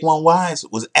to make one wise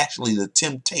was actually the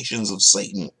temptations of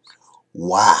Satan.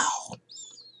 Wow.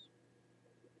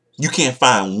 You can't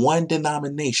find one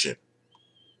denomination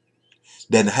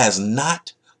that has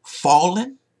not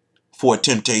fallen for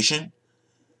temptation,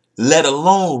 let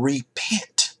alone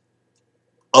repent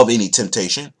of any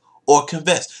temptation or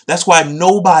confess. That's why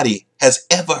nobody has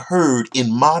ever heard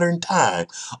in modern time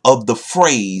of the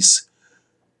phrase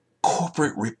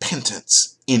corporate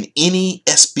repentance in any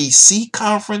SBC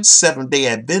conference, Seventh-day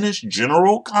Adventist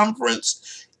General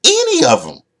Conference, any of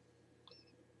them.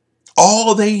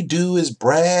 All they do is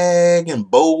brag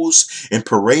and boast and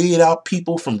parade out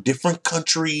people from different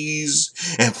countries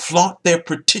and flaunt their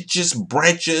prestigious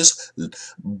branches,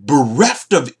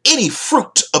 bereft of any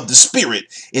fruit of the Spirit,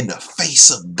 in the face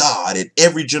of God at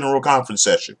every general conference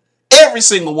session. Every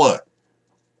single one.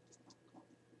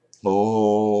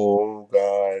 Oh,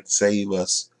 God, save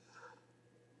us.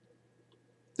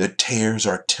 The tares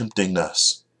are tempting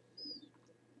us.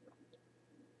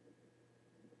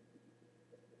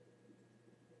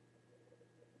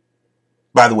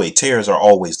 By the way, tares are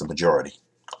always the majority.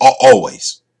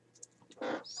 Always.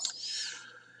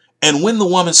 And when the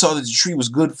woman saw that the tree was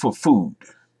good for food,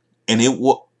 and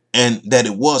that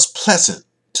it was pleasant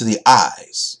to the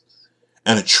eyes,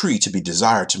 and a tree to be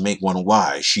desired to make one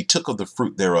wise, she took of the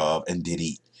fruit thereof and did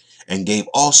eat, and gave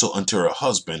also unto her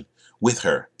husband with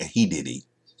her, and he did eat.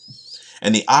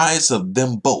 And the eyes of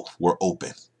them both were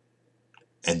open,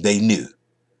 and they knew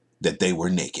that they were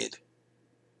naked.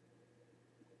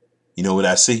 You know what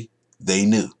I see? They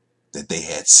knew that they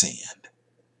had sinned.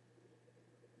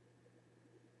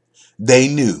 They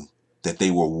knew that they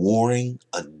were warring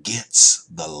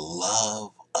against the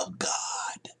love of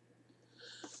God.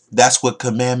 That's what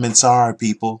commandments are,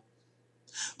 people.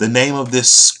 The name of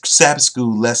this Sabbath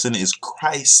school lesson is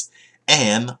Christ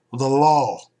and the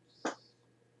Law.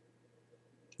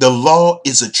 The law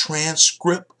is a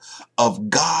transcript of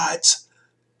God's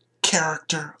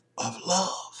character of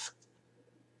love.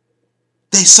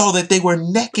 They saw that they were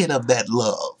naked of that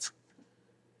love.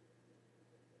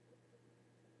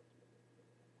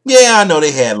 Yeah, I know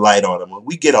they had light on them.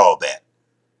 We get all that.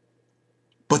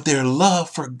 But their love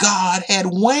for God had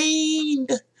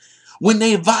waned when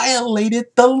they violated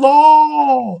the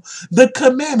law, the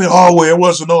commandment. Oh, well, there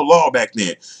wasn't no law back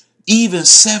then. Even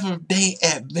Seventh-day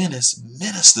Adventist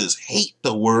ministers hate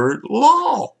the word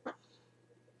law.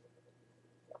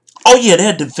 Oh, yeah,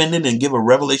 they're defending and give a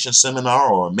revelation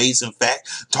seminar or amazing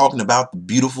fact, talking about the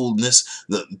beautifulness,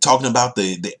 talking about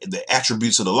the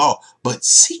attributes of the law. But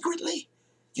secretly,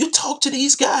 you talk to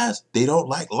these guys, they don't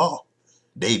like law.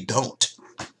 They don't.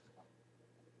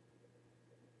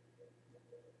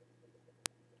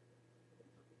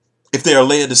 If they are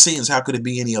Laodiceans, how could it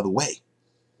be any other way?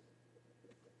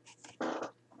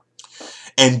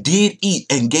 And did eat,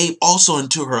 and gave also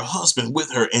unto her husband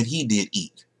with her, and he did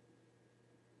eat.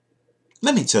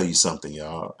 Let me tell you something,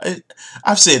 y'all.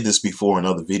 I've said this before in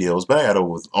other videos, but I got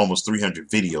over almost 300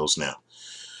 videos now.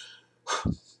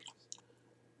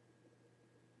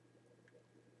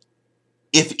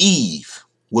 If Eve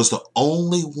was the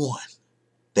only one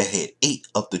that had ate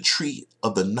of the tree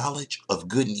of the knowledge of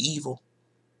good and evil,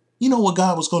 you know what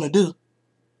God was going to do?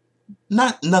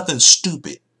 Not nothing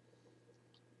stupid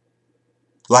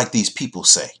like these people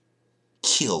say.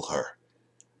 Kill her.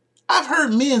 I've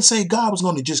heard men say God was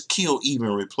going to just kill Eve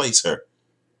and replace her.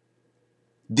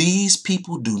 These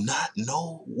people do not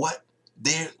know what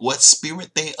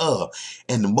spirit they are.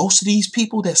 And most of these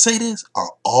people that say this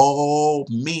are all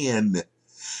men.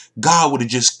 God would have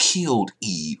just killed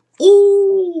Eve.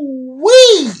 Ooh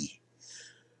wee!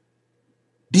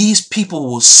 These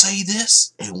people will say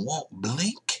this and won't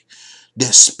blink.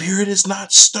 Their spirit is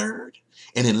not stirred.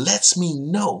 And it lets me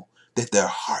know that their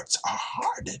hearts are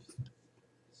hardened.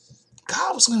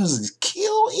 God was going to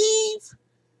kill Eve?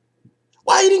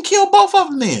 Why he didn't kill both of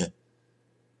them then?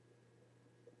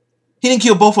 He didn't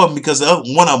kill both of them because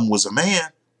one of them was a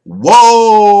man.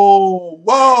 Whoa!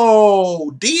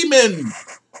 Whoa! Demon!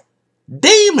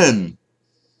 Demon!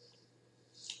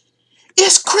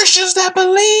 It's Christians that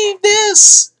believe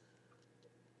this.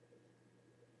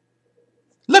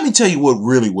 Let me tell you what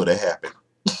really would have happened.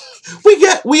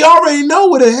 We already know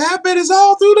what had happened. It's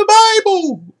all through the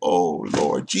Bible. Oh,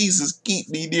 Lord Jesus, keep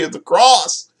me near the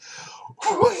cross.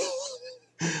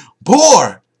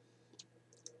 Boy,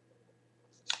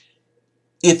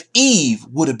 if Eve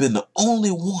would have been the only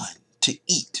one to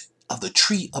eat of the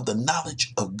tree of the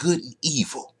knowledge of good and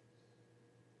evil,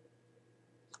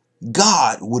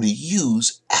 God would have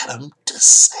used Adam to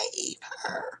save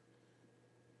her.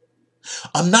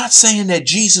 I'm not saying that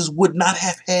Jesus would not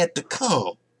have had to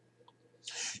come.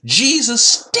 Jesus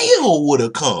still would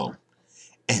have come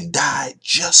and died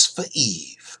just for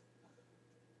Eve.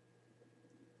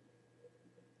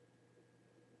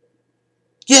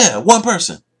 Yeah, one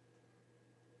person.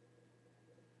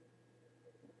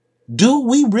 Do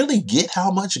we really get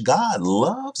how much God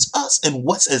loves us and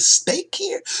what's at stake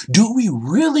here? Do we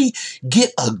really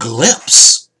get a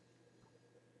glimpse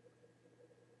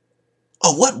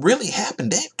of what really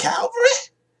happened at Calvary?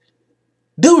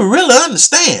 Do we really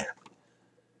understand?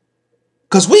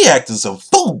 Because we acting some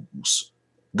fools.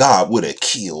 God would have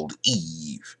killed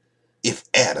Eve if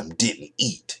Adam didn't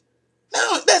eat.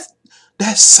 Now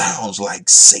that sounds like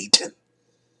Satan.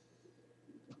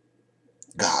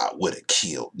 God would have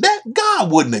killed.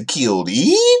 God wouldn't have killed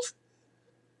Eve.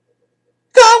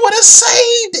 God would have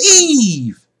saved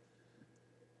Eve.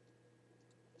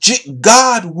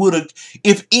 God would have,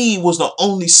 if Eve was the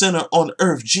only sinner on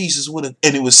earth, Jesus would have,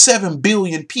 and it was 7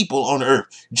 billion people on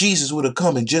earth, Jesus would have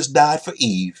come and just died for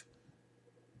Eve.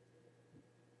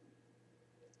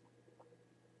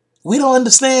 We don't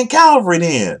understand Calvary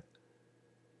then.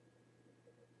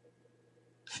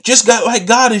 Just like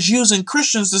God is using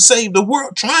Christians to save the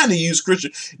world, trying to use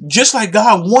Christians, just like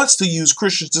God wants to use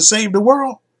Christians to save the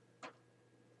world.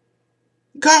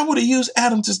 God would have used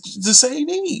Adam to save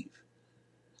Eve,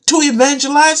 to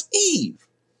evangelize Eve,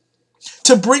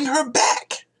 to bring her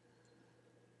back,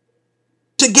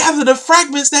 to gather the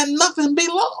fragments that nothing be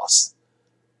lost.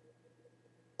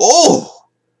 Oh,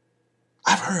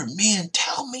 I've heard men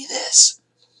tell me this.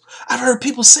 I've heard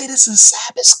people say this in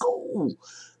Sabbath school,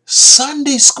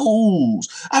 Sunday schools.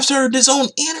 I've heard this on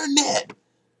internet.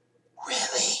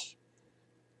 Really?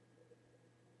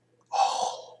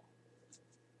 Oh,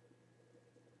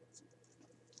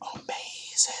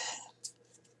 amazing.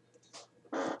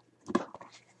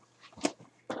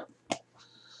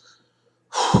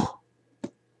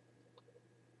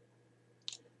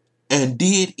 And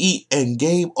did eat and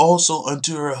gave also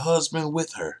unto her husband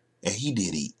with her. And he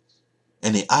did eat.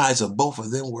 And the eyes of both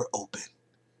of them were open.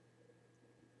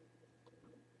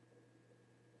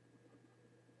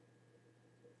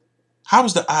 How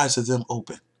was the eyes of them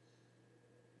open?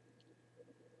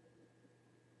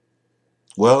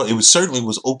 Well, it was certainly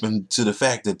was open to the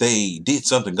fact that they did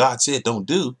something God said don't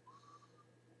do.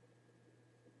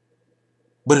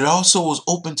 But it also was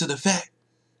open to the fact,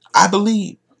 I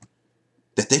believe,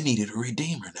 that they needed a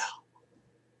redeemer now.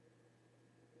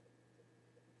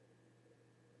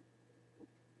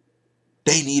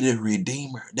 They needed a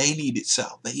redeemer. They needed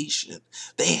salvation.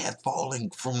 They had fallen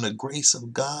from the grace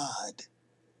of God.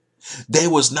 They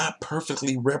was not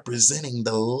perfectly representing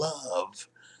the love,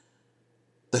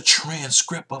 the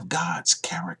transcript of God's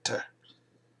character.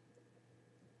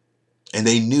 And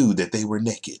they knew that they were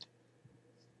naked.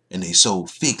 And they sewed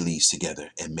fig leaves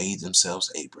together and made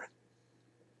themselves aprons.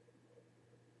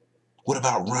 What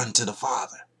about run to the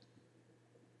Father?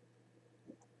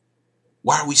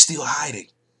 Why are we still hiding?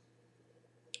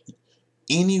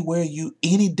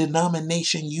 Any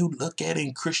denomination you look at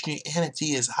in Christianity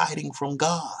is hiding from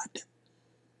God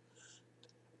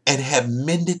and have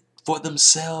mended for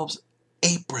themselves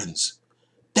aprons.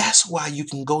 That's why you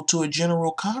can go to a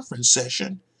general conference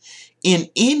session in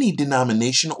any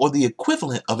denomination or the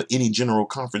equivalent of any general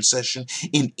conference session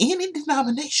in any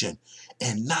denomination,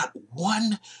 and not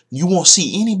one, you won't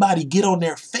see anybody get on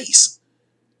their face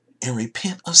and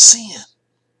repent of sin.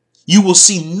 You will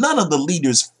see none of the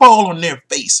leaders fall on their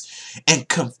face and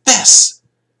confess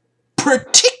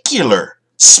particular,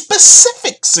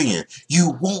 specific sin.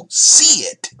 You won't see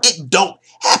it. It don't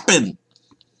happen.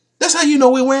 That's how you know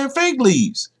we're wearing fig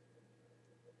leaves.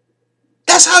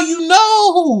 That's how you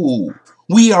know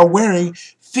we are wearing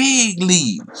fig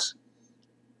leaves.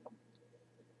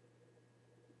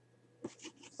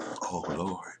 Oh,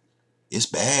 Lord. It's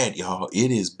bad, y'all.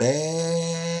 It is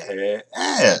bad.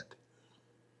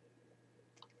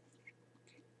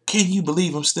 Can you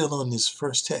believe I'm still on this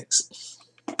first text?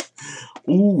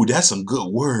 Ooh, that's some good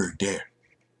word there.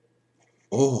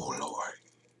 Oh, Lord.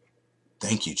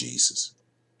 Thank you, Jesus.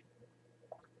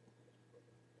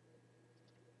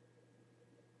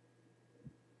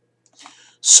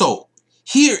 So,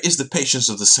 here is the patience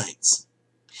of the saints.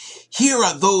 Here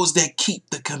are those that keep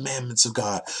the commandments of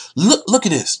God. Look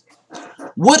at this.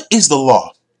 What is the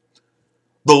law?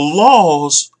 The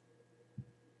laws.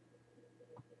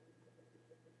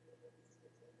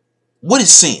 What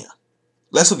is sin?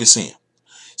 Let's look at sin.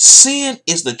 Sin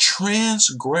is the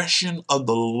transgression of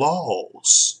the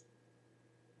laws.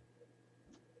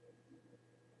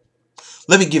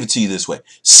 Let me give it to you this way.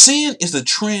 Sin is the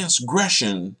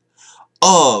transgression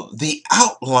of the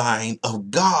outline of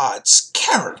God's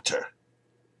character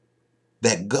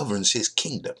that governs his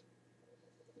kingdom.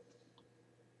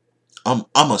 I'm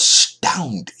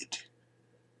astounded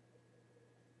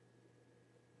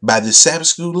by this Sabbath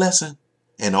school lesson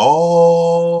and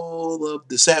all of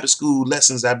the Sabbath school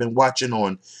lessons I've been watching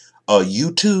on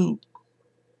YouTube,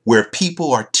 where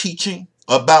people are teaching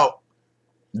about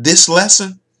this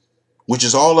lesson, which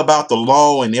is all about the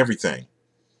law and everything.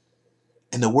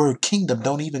 And the word kingdom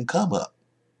don't even come up.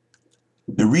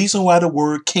 The reason why the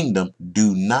word kingdom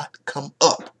do not come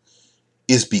up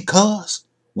is because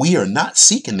we are not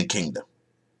seeking the kingdom.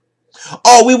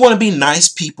 Oh, we want to be nice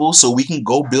people so we can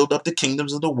go build up the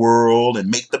kingdoms of the world and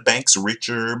make the banks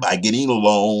richer by getting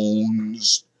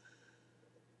loans.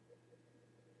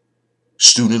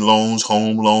 Student loans,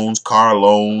 home loans, car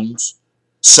loans,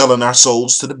 selling our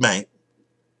souls to the bank.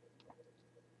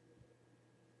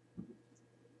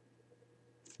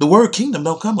 The word kingdom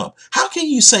don't come up. How can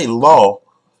you say law?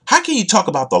 How can you talk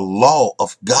about the law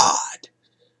of God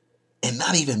and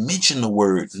not even mention the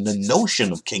word, the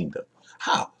notion of kingdom?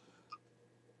 How?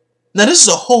 Now, this is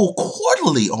a whole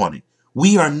quarterly on it.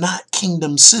 We are not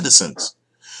kingdom citizens.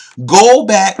 Go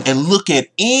back and look at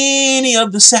any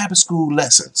of the Sabbath school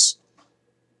lessons.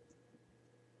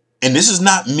 And this is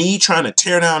not me trying to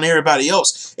tear down everybody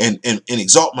else and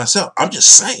exalt myself. I'm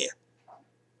just saying.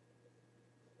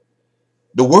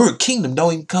 The word kingdom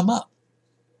don't even come up.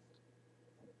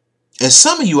 And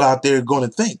some of you out there are going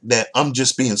to think that I'm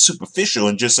just being superficial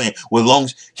and just saying, well,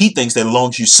 he thinks that as long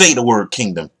as you say the word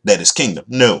kingdom, that is kingdom.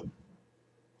 No.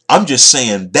 I'm just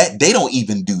saying that they don't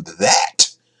even do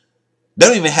that. They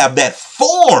don't even have that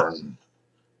form.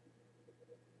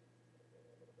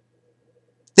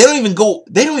 They don't even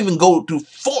go through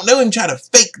form. They don't even try to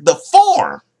fake the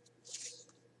form.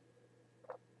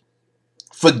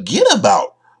 Forget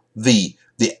about the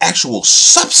actual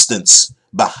substance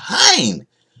behind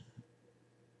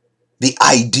the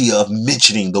idea of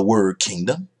mentioning the word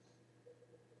kingdom.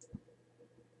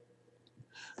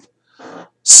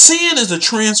 Sin is a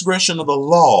transgression of the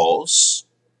laws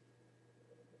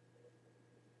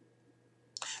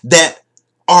that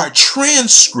are a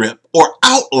transcript or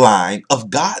outline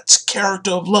of God's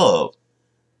character of love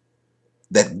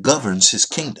that governs his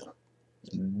kingdom.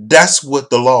 That's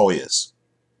what the law is.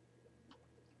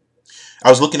 I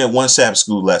was looking at one Sabbath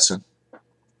school lesson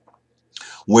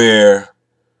where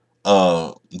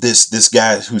this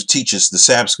guy who teaches the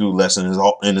Sabbath school lesson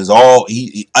is all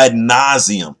he ad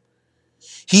nauseum.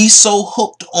 He's so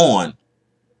hooked on.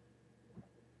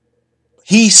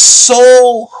 He's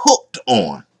so hooked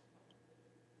on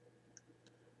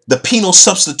the penal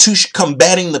substitution,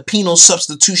 combating the penal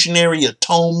substitutionary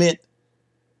atonement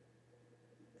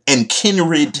and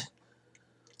kindred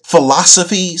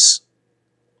philosophies.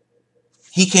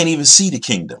 He can't even see the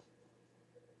kingdom.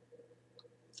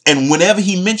 And whenever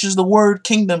he mentions the word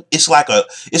kingdom, it's like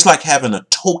having a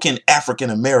token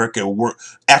African American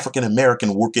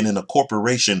working in a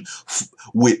corporation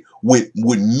with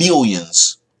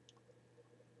millions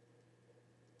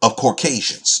of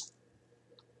Caucasians.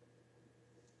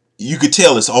 You could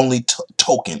tell it's only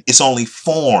token, it's only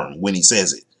form when he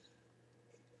says it.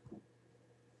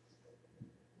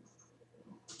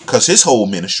 Because his whole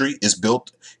ministry is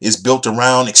built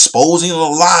around exposing the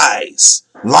lies.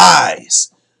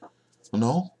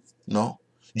 No.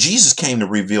 Jesus came to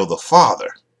reveal the Father.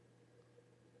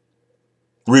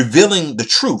 Revealing the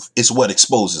truth is what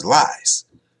exposes lies.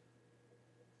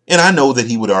 And I know that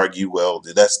he would argue, well,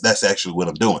 that's actually what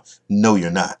I'm doing. No,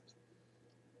 you're not.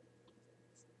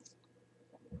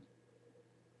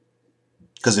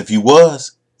 Because if you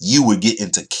was, you would get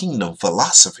into kingdom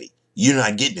philosophy. You're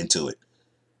not getting into it.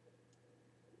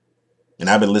 And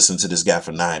I've been listening to this guy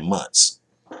for 9 months.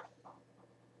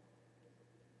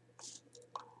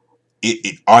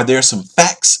 Are there some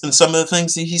facts in some of the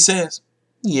things that he says?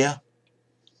 Yeah.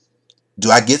 Do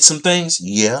I get some things?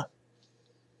 Yeah.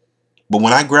 But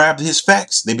when I grab his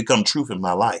facts, they become truth in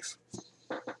my life.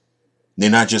 They're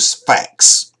not just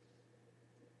facts.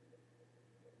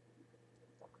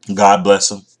 God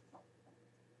bless him.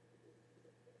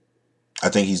 I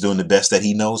think he's doing the best that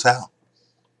he knows how.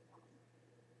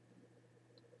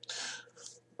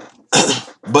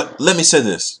 But let me say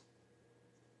this.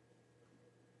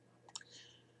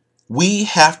 We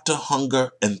have to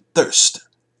hunger and thirst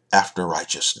after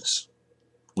righteousness.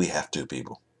 We have to,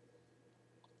 people.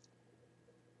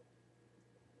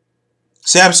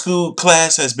 Sabbath school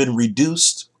class has been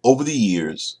reduced over the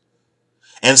years.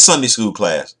 And Sunday school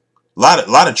class. A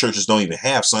lot of churches don't even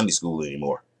have Sunday school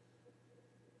anymore.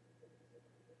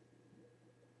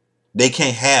 They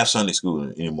can't have Sunday school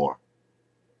anymore.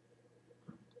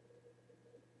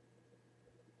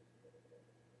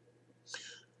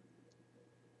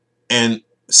 And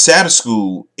Sabbath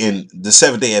school in the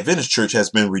Seventh-day Adventist church has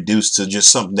been reduced to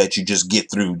just something that you just get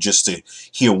through just to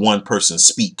hear one person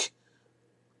speak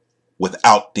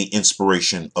without the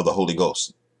inspiration of the Holy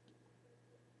Ghost.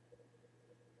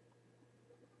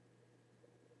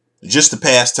 Just to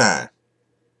pass time.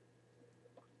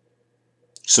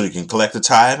 So you can collect a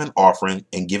tithe and offering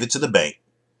and give it to the bank,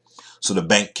 so the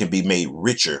bank can be made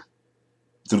richer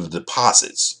through the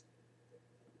deposits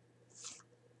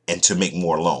and to make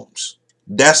more loans.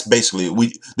 That's basically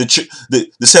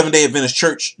the Seventh-day Adventist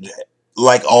church,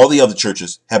 like all the other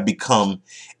churches, have become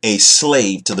a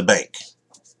slave to the bank.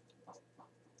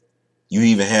 You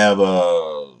even have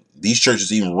these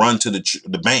churches even run to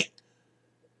the bank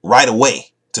right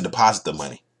away to deposit the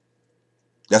money.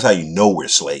 That's how you know we're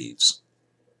slaves.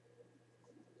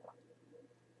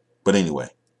 But anyway,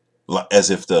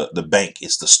 as if the bank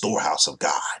is the storehouse of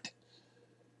God.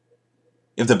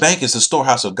 If the bank is the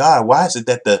storehouse of God, why is it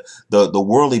that the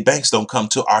worldly banks don't come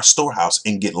to our storehouse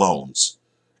and get loans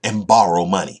and borrow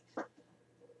money?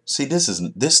 See, this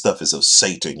stuff is of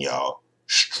Satan, y'all.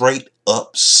 Straight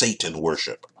up Satan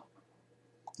worship.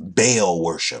 Baal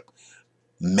worship.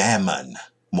 Mammon,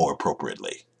 more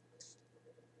appropriately.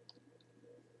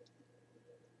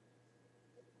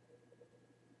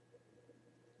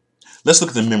 Let's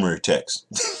look at the memory text.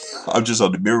 I'm just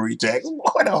on the memory text.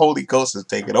 Boy, the Holy Ghost is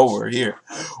taking over here.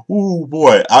 Ooh,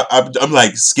 boy. I'm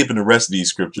like skipping the rest of these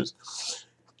scriptures.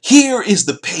 Here is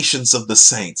the patience of the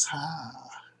saints.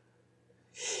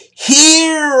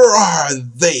 Here are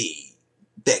they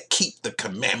that keep the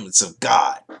commandments of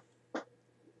God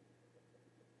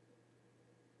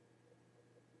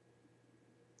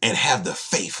and have the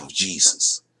faith of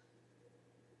Jesus.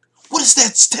 What is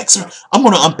that text? I'm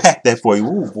going to unpack that for you.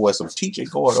 Ooh, boy, some teaching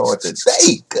going on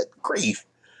today. Good grief.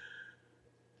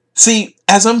 See,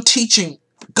 as I'm teaching,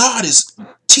 God is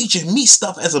teaching me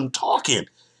stuff as I'm talking.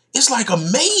 It's like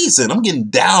amazing. I'm getting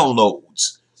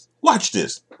downloads. Watch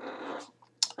this.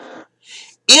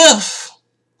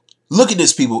 Look at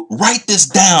this, people. Write this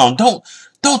down. Don't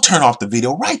turn off the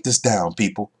video. Write this down,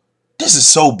 people. This is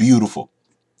so beautiful.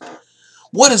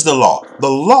 What is the law? The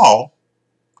law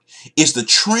is the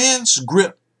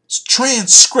transcript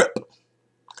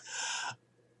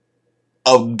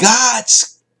of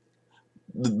God's.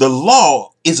 The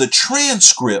law is a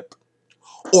transcript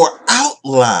or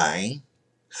outline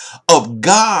of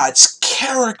God's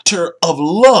character of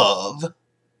love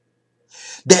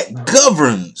that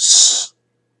governs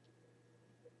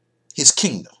his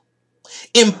kingdom,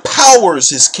 empowers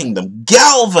his kingdom,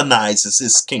 galvanizes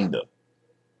his kingdom.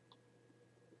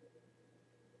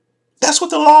 That's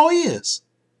what the law is.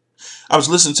 I was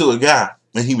listening to a guy,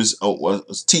 and he was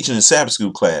teaching in Sabbath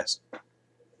school class.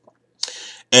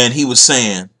 And he was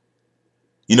saying,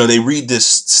 you know, they read this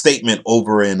statement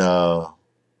over in Mount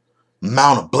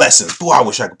of Blessings. Boy, I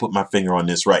wish I could put my finger on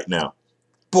this right now.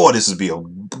 Boy, this would be a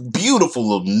beautiful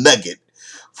little nugget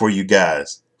for you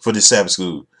guys for this Sabbath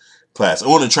school class. I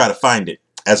want to try to find it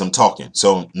as I'm talking.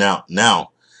 So now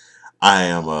I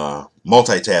am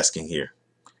multitasking here.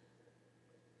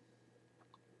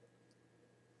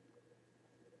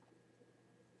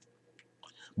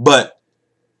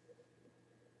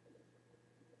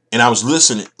 And I was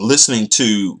listening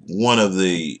to one of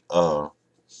the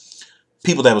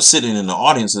people that was sitting in the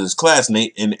audience of this class,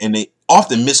 and they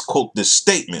often misquote this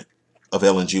statement of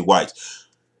Ellen G. White,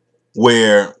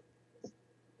 where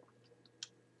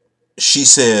she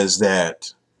says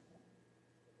that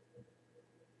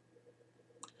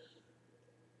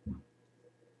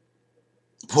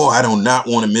boy, I do not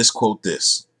want to misquote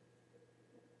this.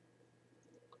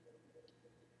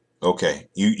 Okay,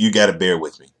 you got to bear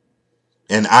with me.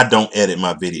 And I don't edit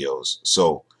my videos,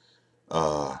 so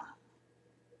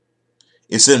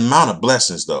it's in Mount of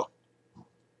Blessings, though.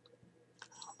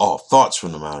 Oh, thoughts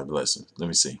from the Mount of Blessings. Let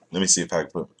me see. Let me see if I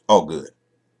can put. Oh, good.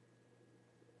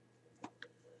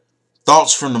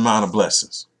 Thoughts from the Mount of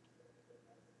Blessings.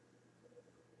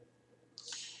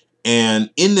 And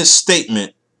in this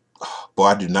statement, boy,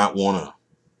 I do not want to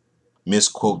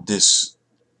misquote this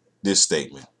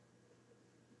statement,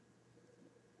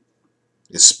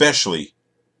 especially.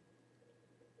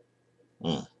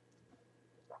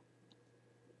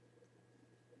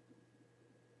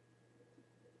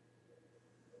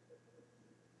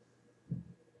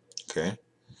 Okay.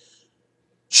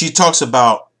 She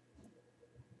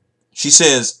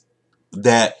says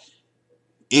that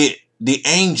the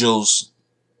angels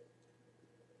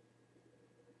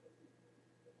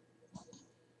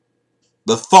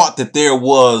the thought that there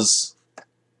was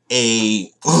I'm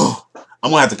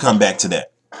gonna have to come back to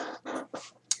that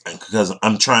because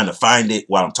I'm trying to find it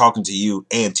while I'm talking to you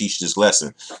and teach this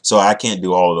lesson. So I can't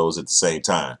do all of those at the same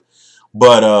time.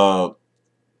 But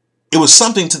it was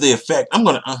something to the effect, I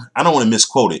don't want to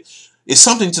misquote it. It's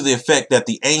something to the effect that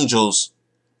the angels,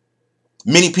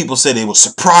 many people said they were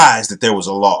surprised that there was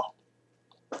a law.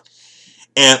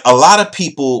 And a lot of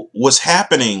people, what's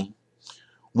happening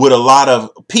with a lot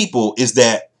of people is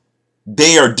that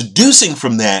they are deducing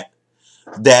from that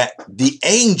the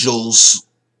angels,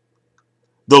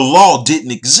 the law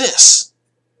didn't exist.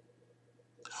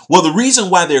 Well, the reason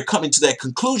why they're coming to that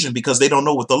conclusion, because they don't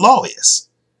know what the law is.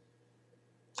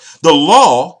 The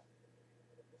law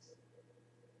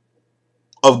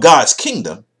of God's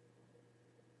kingdom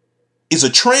is a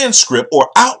transcript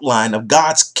or outline of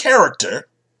God's character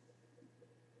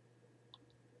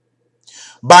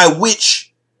by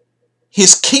which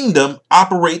his kingdom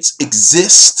operates,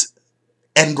 exists,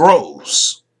 and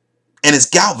grows, and is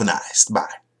galvanized by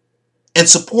and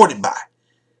supported by.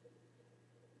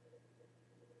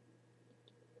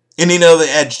 Any other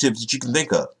adjectives that you can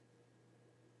think of.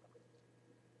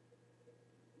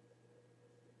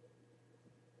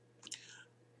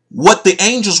 What the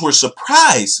angels were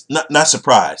surprised, not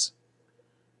surprised,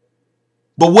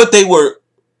 but what they were,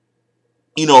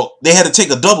 they had to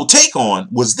take a double take on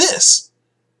was this.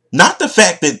 Not the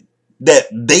fact that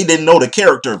they didn't know the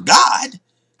character of God,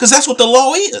 because that's what the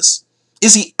law is.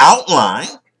 Is he outline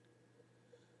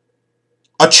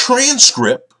a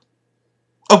transcript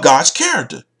of God's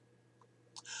character.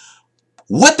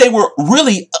 What they were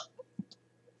really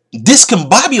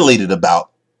discombobulated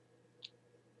about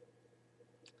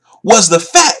was the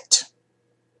fact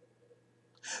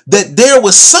that there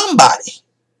was somebody,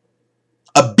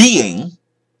 a being,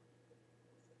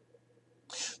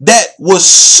 that was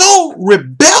so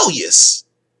rebellious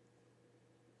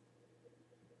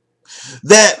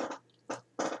that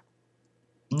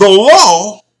the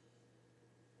law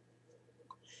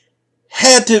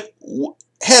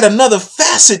had another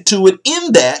facet to it,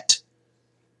 in that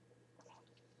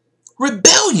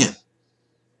rebellion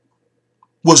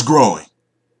was growing.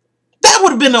 That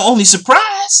would have been the only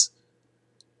surprise.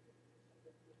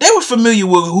 They were familiar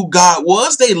with who God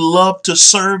was. They loved to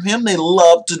serve him. They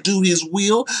loved to do his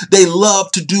will. They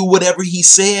loved to do whatever he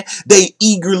said. They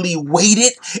eagerly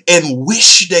waited and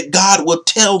wished that God would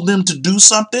tell them to do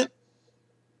something.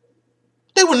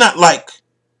 They were not like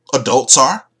adults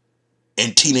are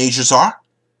and teenagers are.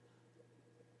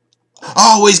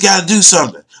 I always got to do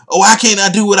something. Oh, why can't I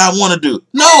do what I want to do?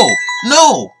 No.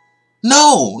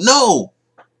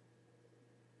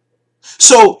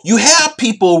 So you have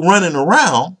people running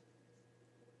around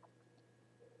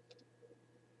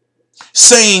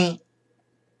saying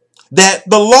that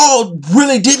the law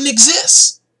really didn't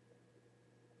exist.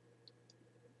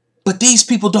 But these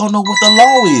people don't know what the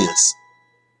law is.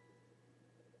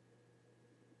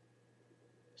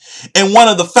 And one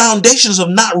of the foundations of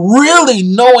not really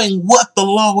knowing what the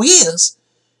law is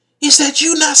that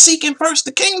you're not seeking first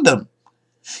the kingdom.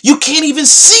 You can't even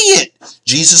see it.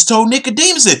 Jesus told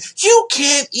Nicodemus that you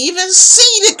can't even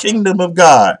see the kingdom of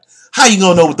God. How are you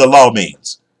going to know what the law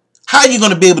means? How are you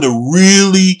going to be able to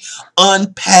really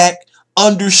unpack,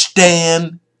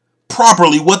 understand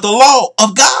properly what the law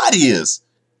of God is?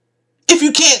 If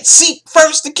you can't seek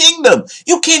first the kingdom,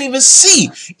 you can't even see.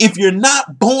 If you're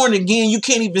not born again, you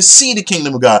can't even see the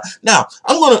kingdom of God. Now,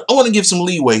 I want to give some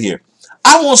leeway here.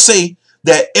 I won't say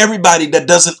that everybody that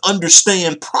doesn't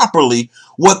understand properly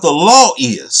what the law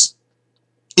is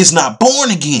not born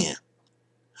again.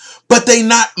 But they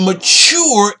not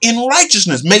mature in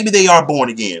righteousness. Maybe they are born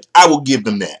again. I will give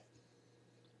them that.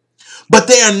 But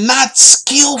they are not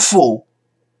skillful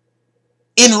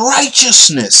in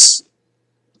righteousness.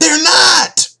 They're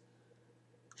not.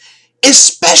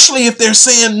 Especially if they're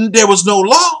saying there was no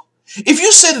law. If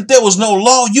you say that there was no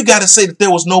law, you got to say that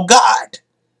there was no God.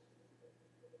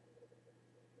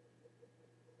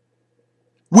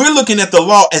 We're looking at the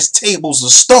law as tables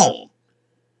of stone.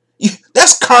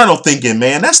 That's carnal thinking,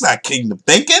 man. That's not kingdom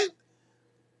thinking.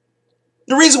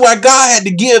 The reason why God had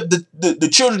to give the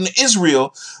children of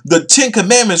Israel the 10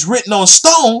 commandments written on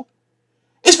stone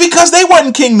is because they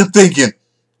wasn't kingdom thinking.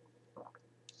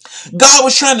 God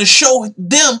was trying to show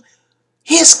them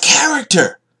his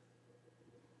character.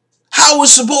 How it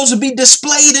was supposed to be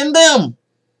displayed in them.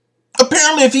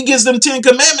 Apparently, if he gives them 10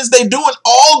 commandments, they're doing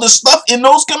all the stuff in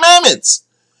those commandments.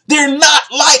 They're not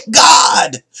like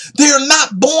God. They're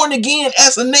not born again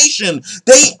as a nation.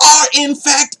 They are, in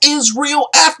fact, Israel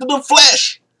after the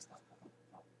flesh.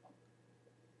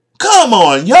 Come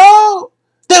on, y'all.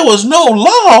 There was no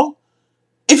law.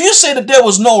 If you say that there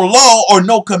was no law or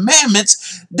no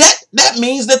commandments, that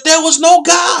means that there was no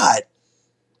God.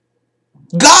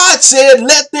 God said,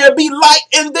 let there be light,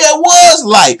 and there was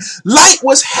light. Light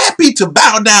was happy to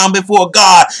bow down before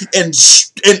God and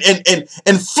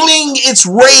fling its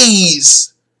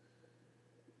rays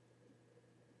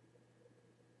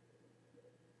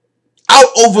out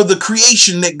over the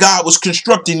creation that God was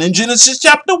constructing in Genesis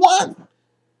chapter 1.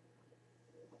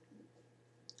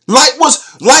 Light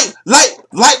was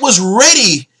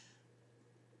ready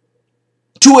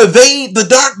to invade the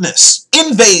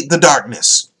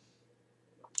darkness,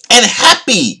 and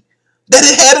happy that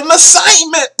it had an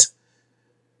assignment.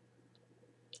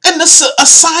 And the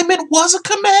assignment was a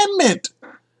commandment.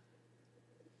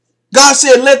 God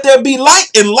said, let there be light,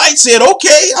 and light said,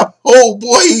 okay. Oh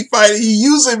boy, he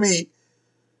using me.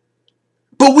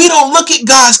 But we don't look at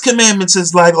God's commandments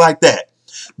as like that.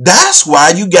 That's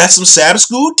why you got some Sabbath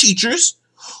school teachers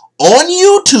on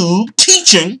YouTube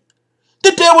teaching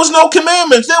that there was no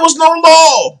commandments, there was no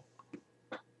law.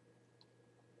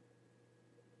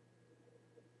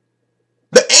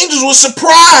 The angels were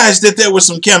surprised that there were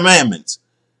some commandments.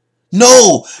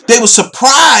 No, they were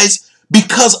surprised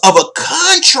because of a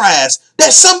contrast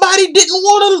that somebody didn't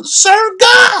want to serve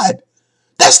God.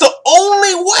 That's the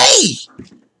only way.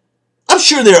 I'm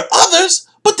sure there are others,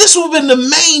 but this would have been the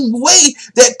main way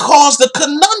that caused the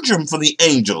conundrum for the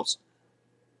angels.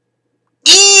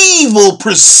 Evil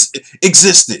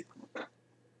existed.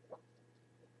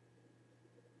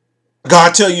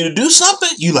 God tell you to do something,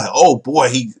 you like, oh boy,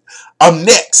 I'm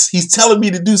next. He's telling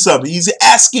me to do something. He's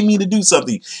asking me to do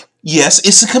something. Yes,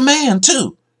 it's a command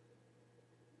too.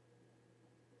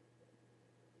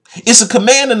 It's a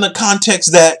command in the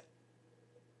context that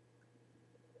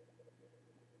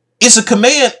it's a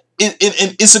command.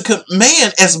 It's a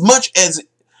command as much as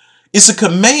it's a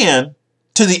command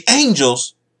to the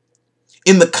angels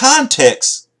in the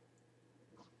context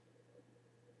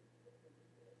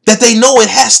that they know it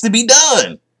has to be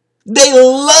done. They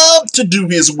love to do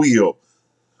his will.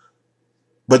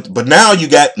 But now you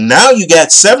got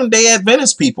 7-day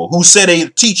Adventist people who say they're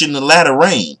teaching the latter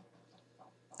rain.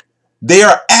 They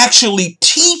are actually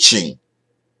teaching.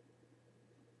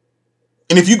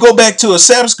 And if you go back to a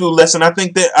Sabbath school lesson, I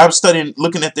think that I'm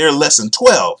looking at their lesson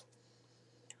 12.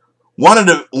 One of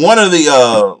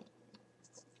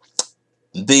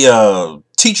the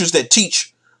teachers that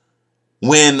teach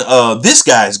when this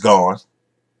guy's gone,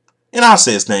 and I'll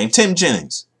say his name, Tim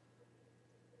Jennings.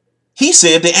 He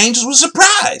said the angels were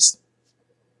surprised.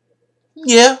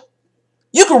 Yeah,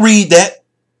 you can read that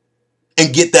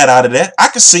and get that out of that. I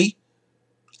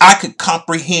could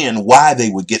comprehend why they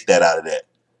would get that out of that.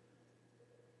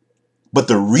 But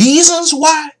the reasons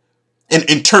why, and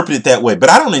interpret it that way, but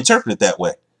I don't interpret it that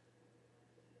way.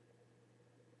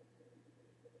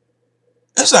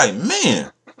 It's like,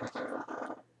 man,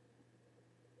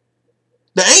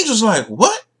 the angels like,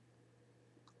 what?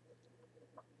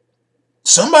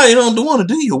 Somebody don't want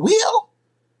to do your will?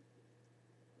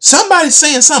 Somebody's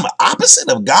saying something opposite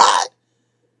of God?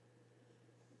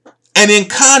 And in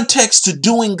context to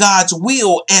doing God's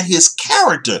will and his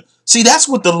character. See, that's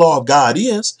what the law of God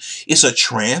is. It's a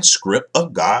transcript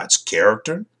of God's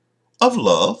character of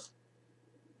love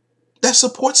that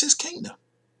supports his kingdom.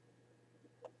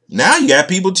 Now you got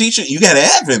people teaching, you got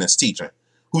Adventists teaching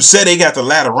who say they got the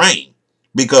latter rain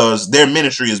because their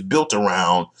ministry is built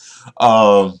around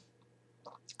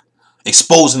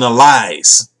exposing the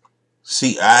lies.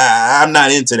 See, I'm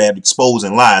not into that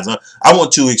exposing lies. I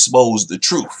want to expose the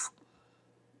truth.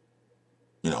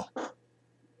 You know.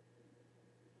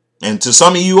 And to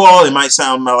some of you all, it might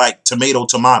sound like tomato.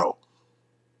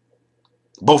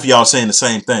 Both of y'all saying the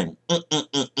same thing.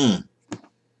 Because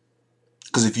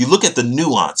if you look at the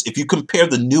nuance, if you compare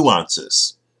the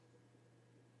nuances,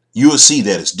 you will see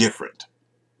that it's different.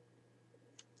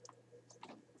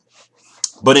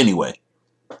 But anyway,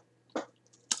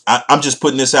 I'm just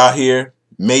putting this out here.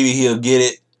 Maybe he'll get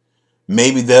it.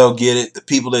 Maybe they'll get it. The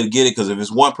people that get it, because if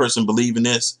it's one person believing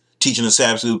this, teaching a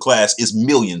Sabbath school class, it's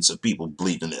millions of people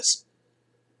believing this.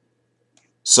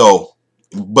 So,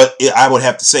 but I would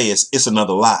have to say it's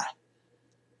another lie.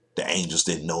 The angels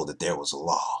didn't know that there was a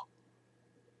law.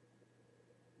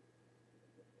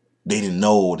 They didn't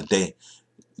know that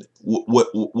what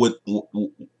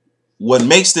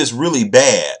makes this really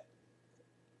bad.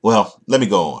 Well, let me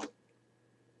go on.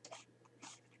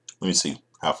 Let me see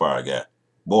how far I got.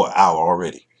 Boy, an hour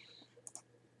already.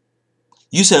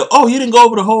 You said, oh, you didn't go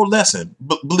over the whole lesson.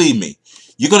 But believe me,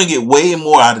 you're going to get way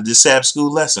more out of this Sabbath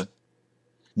school lesson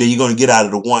than you're going to get out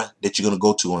of the one that you're going to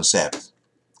go to on Sabbath.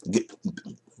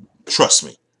 Trust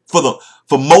me.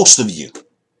 For most of you,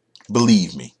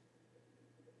 believe me.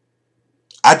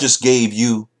 I just gave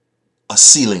you a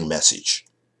sealing message.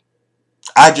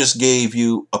 I just gave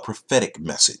you a prophetic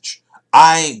message.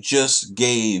 I just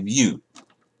gave you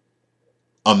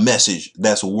a message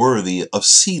that's worthy of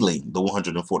sealing the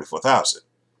 144,000.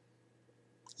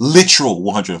 Literal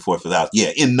 144,000.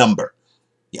 Yeah, in number.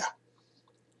 Yeah.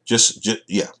 Just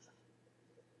yeah.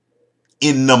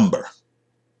 In number.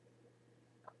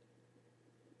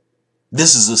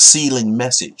 This is a sealing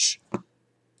message.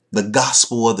 The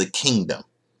gospel of the kingdom.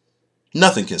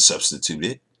 Nothing can substitute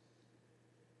it.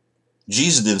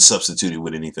 Jesus didn't substitute it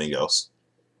with anything else.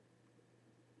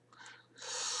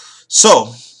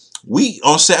 So, we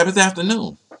on Sabbath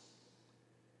afternoon.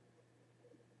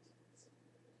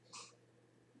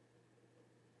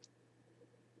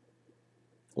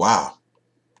 Wow.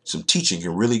 Some teaching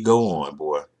can really go on,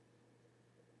 boy.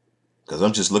 Because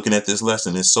I'm just looking at this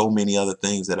lesson. There's so many other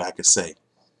things that I could say.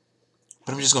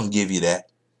 But I'm just going to give you that.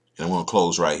 And I'm going to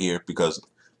close right here. Because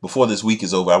before this week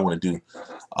is over, I want to do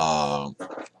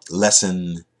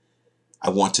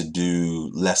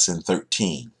lesson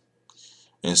 13.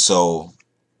 And so,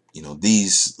 you know,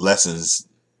 these lessons,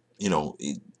 you know,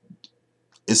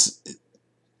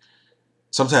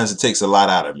 sometimes it takes a lot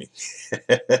out of me.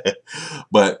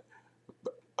 But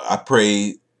I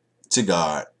pray to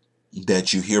God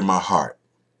that you hear my heart.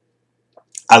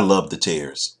 I love the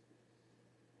tares.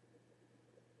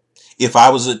 If I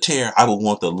was a tare, I would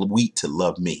want the wheat to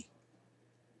love me.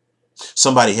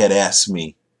 Somebody had asked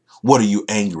me, what are you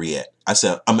angry at? I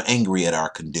said, I'm angry at our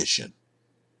condition.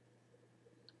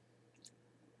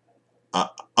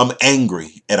 I'm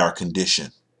angry at our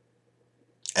condition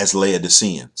as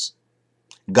Laodiceans.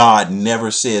 God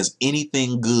never says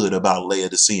anything good about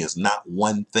Laodiceans, not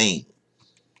one thing.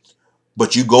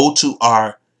 But you go to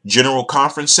our general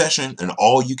conference session and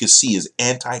all you can see is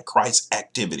antichrist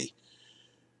activity.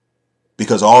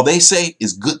 Because all they say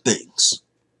is good things.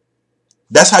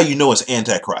 That's how you know it's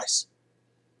antichrist.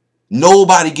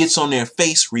 Nobody gets on their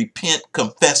face, repent,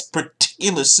 confess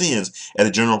particular sins at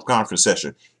a general conference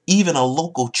session. Even a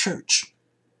local church.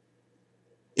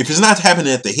 If it's not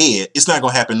happening at the head, it's not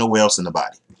going to happen nowhere else in the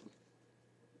body.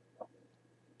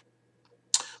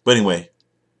 But anyway,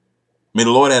 may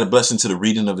the Lord add a blessing to the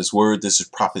reading of his word. This is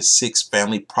Prophet 6,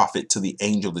 family prophet to the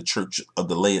angel of the church of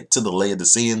the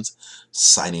Laodiceans,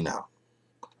 signing out.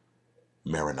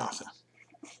 Maranatha.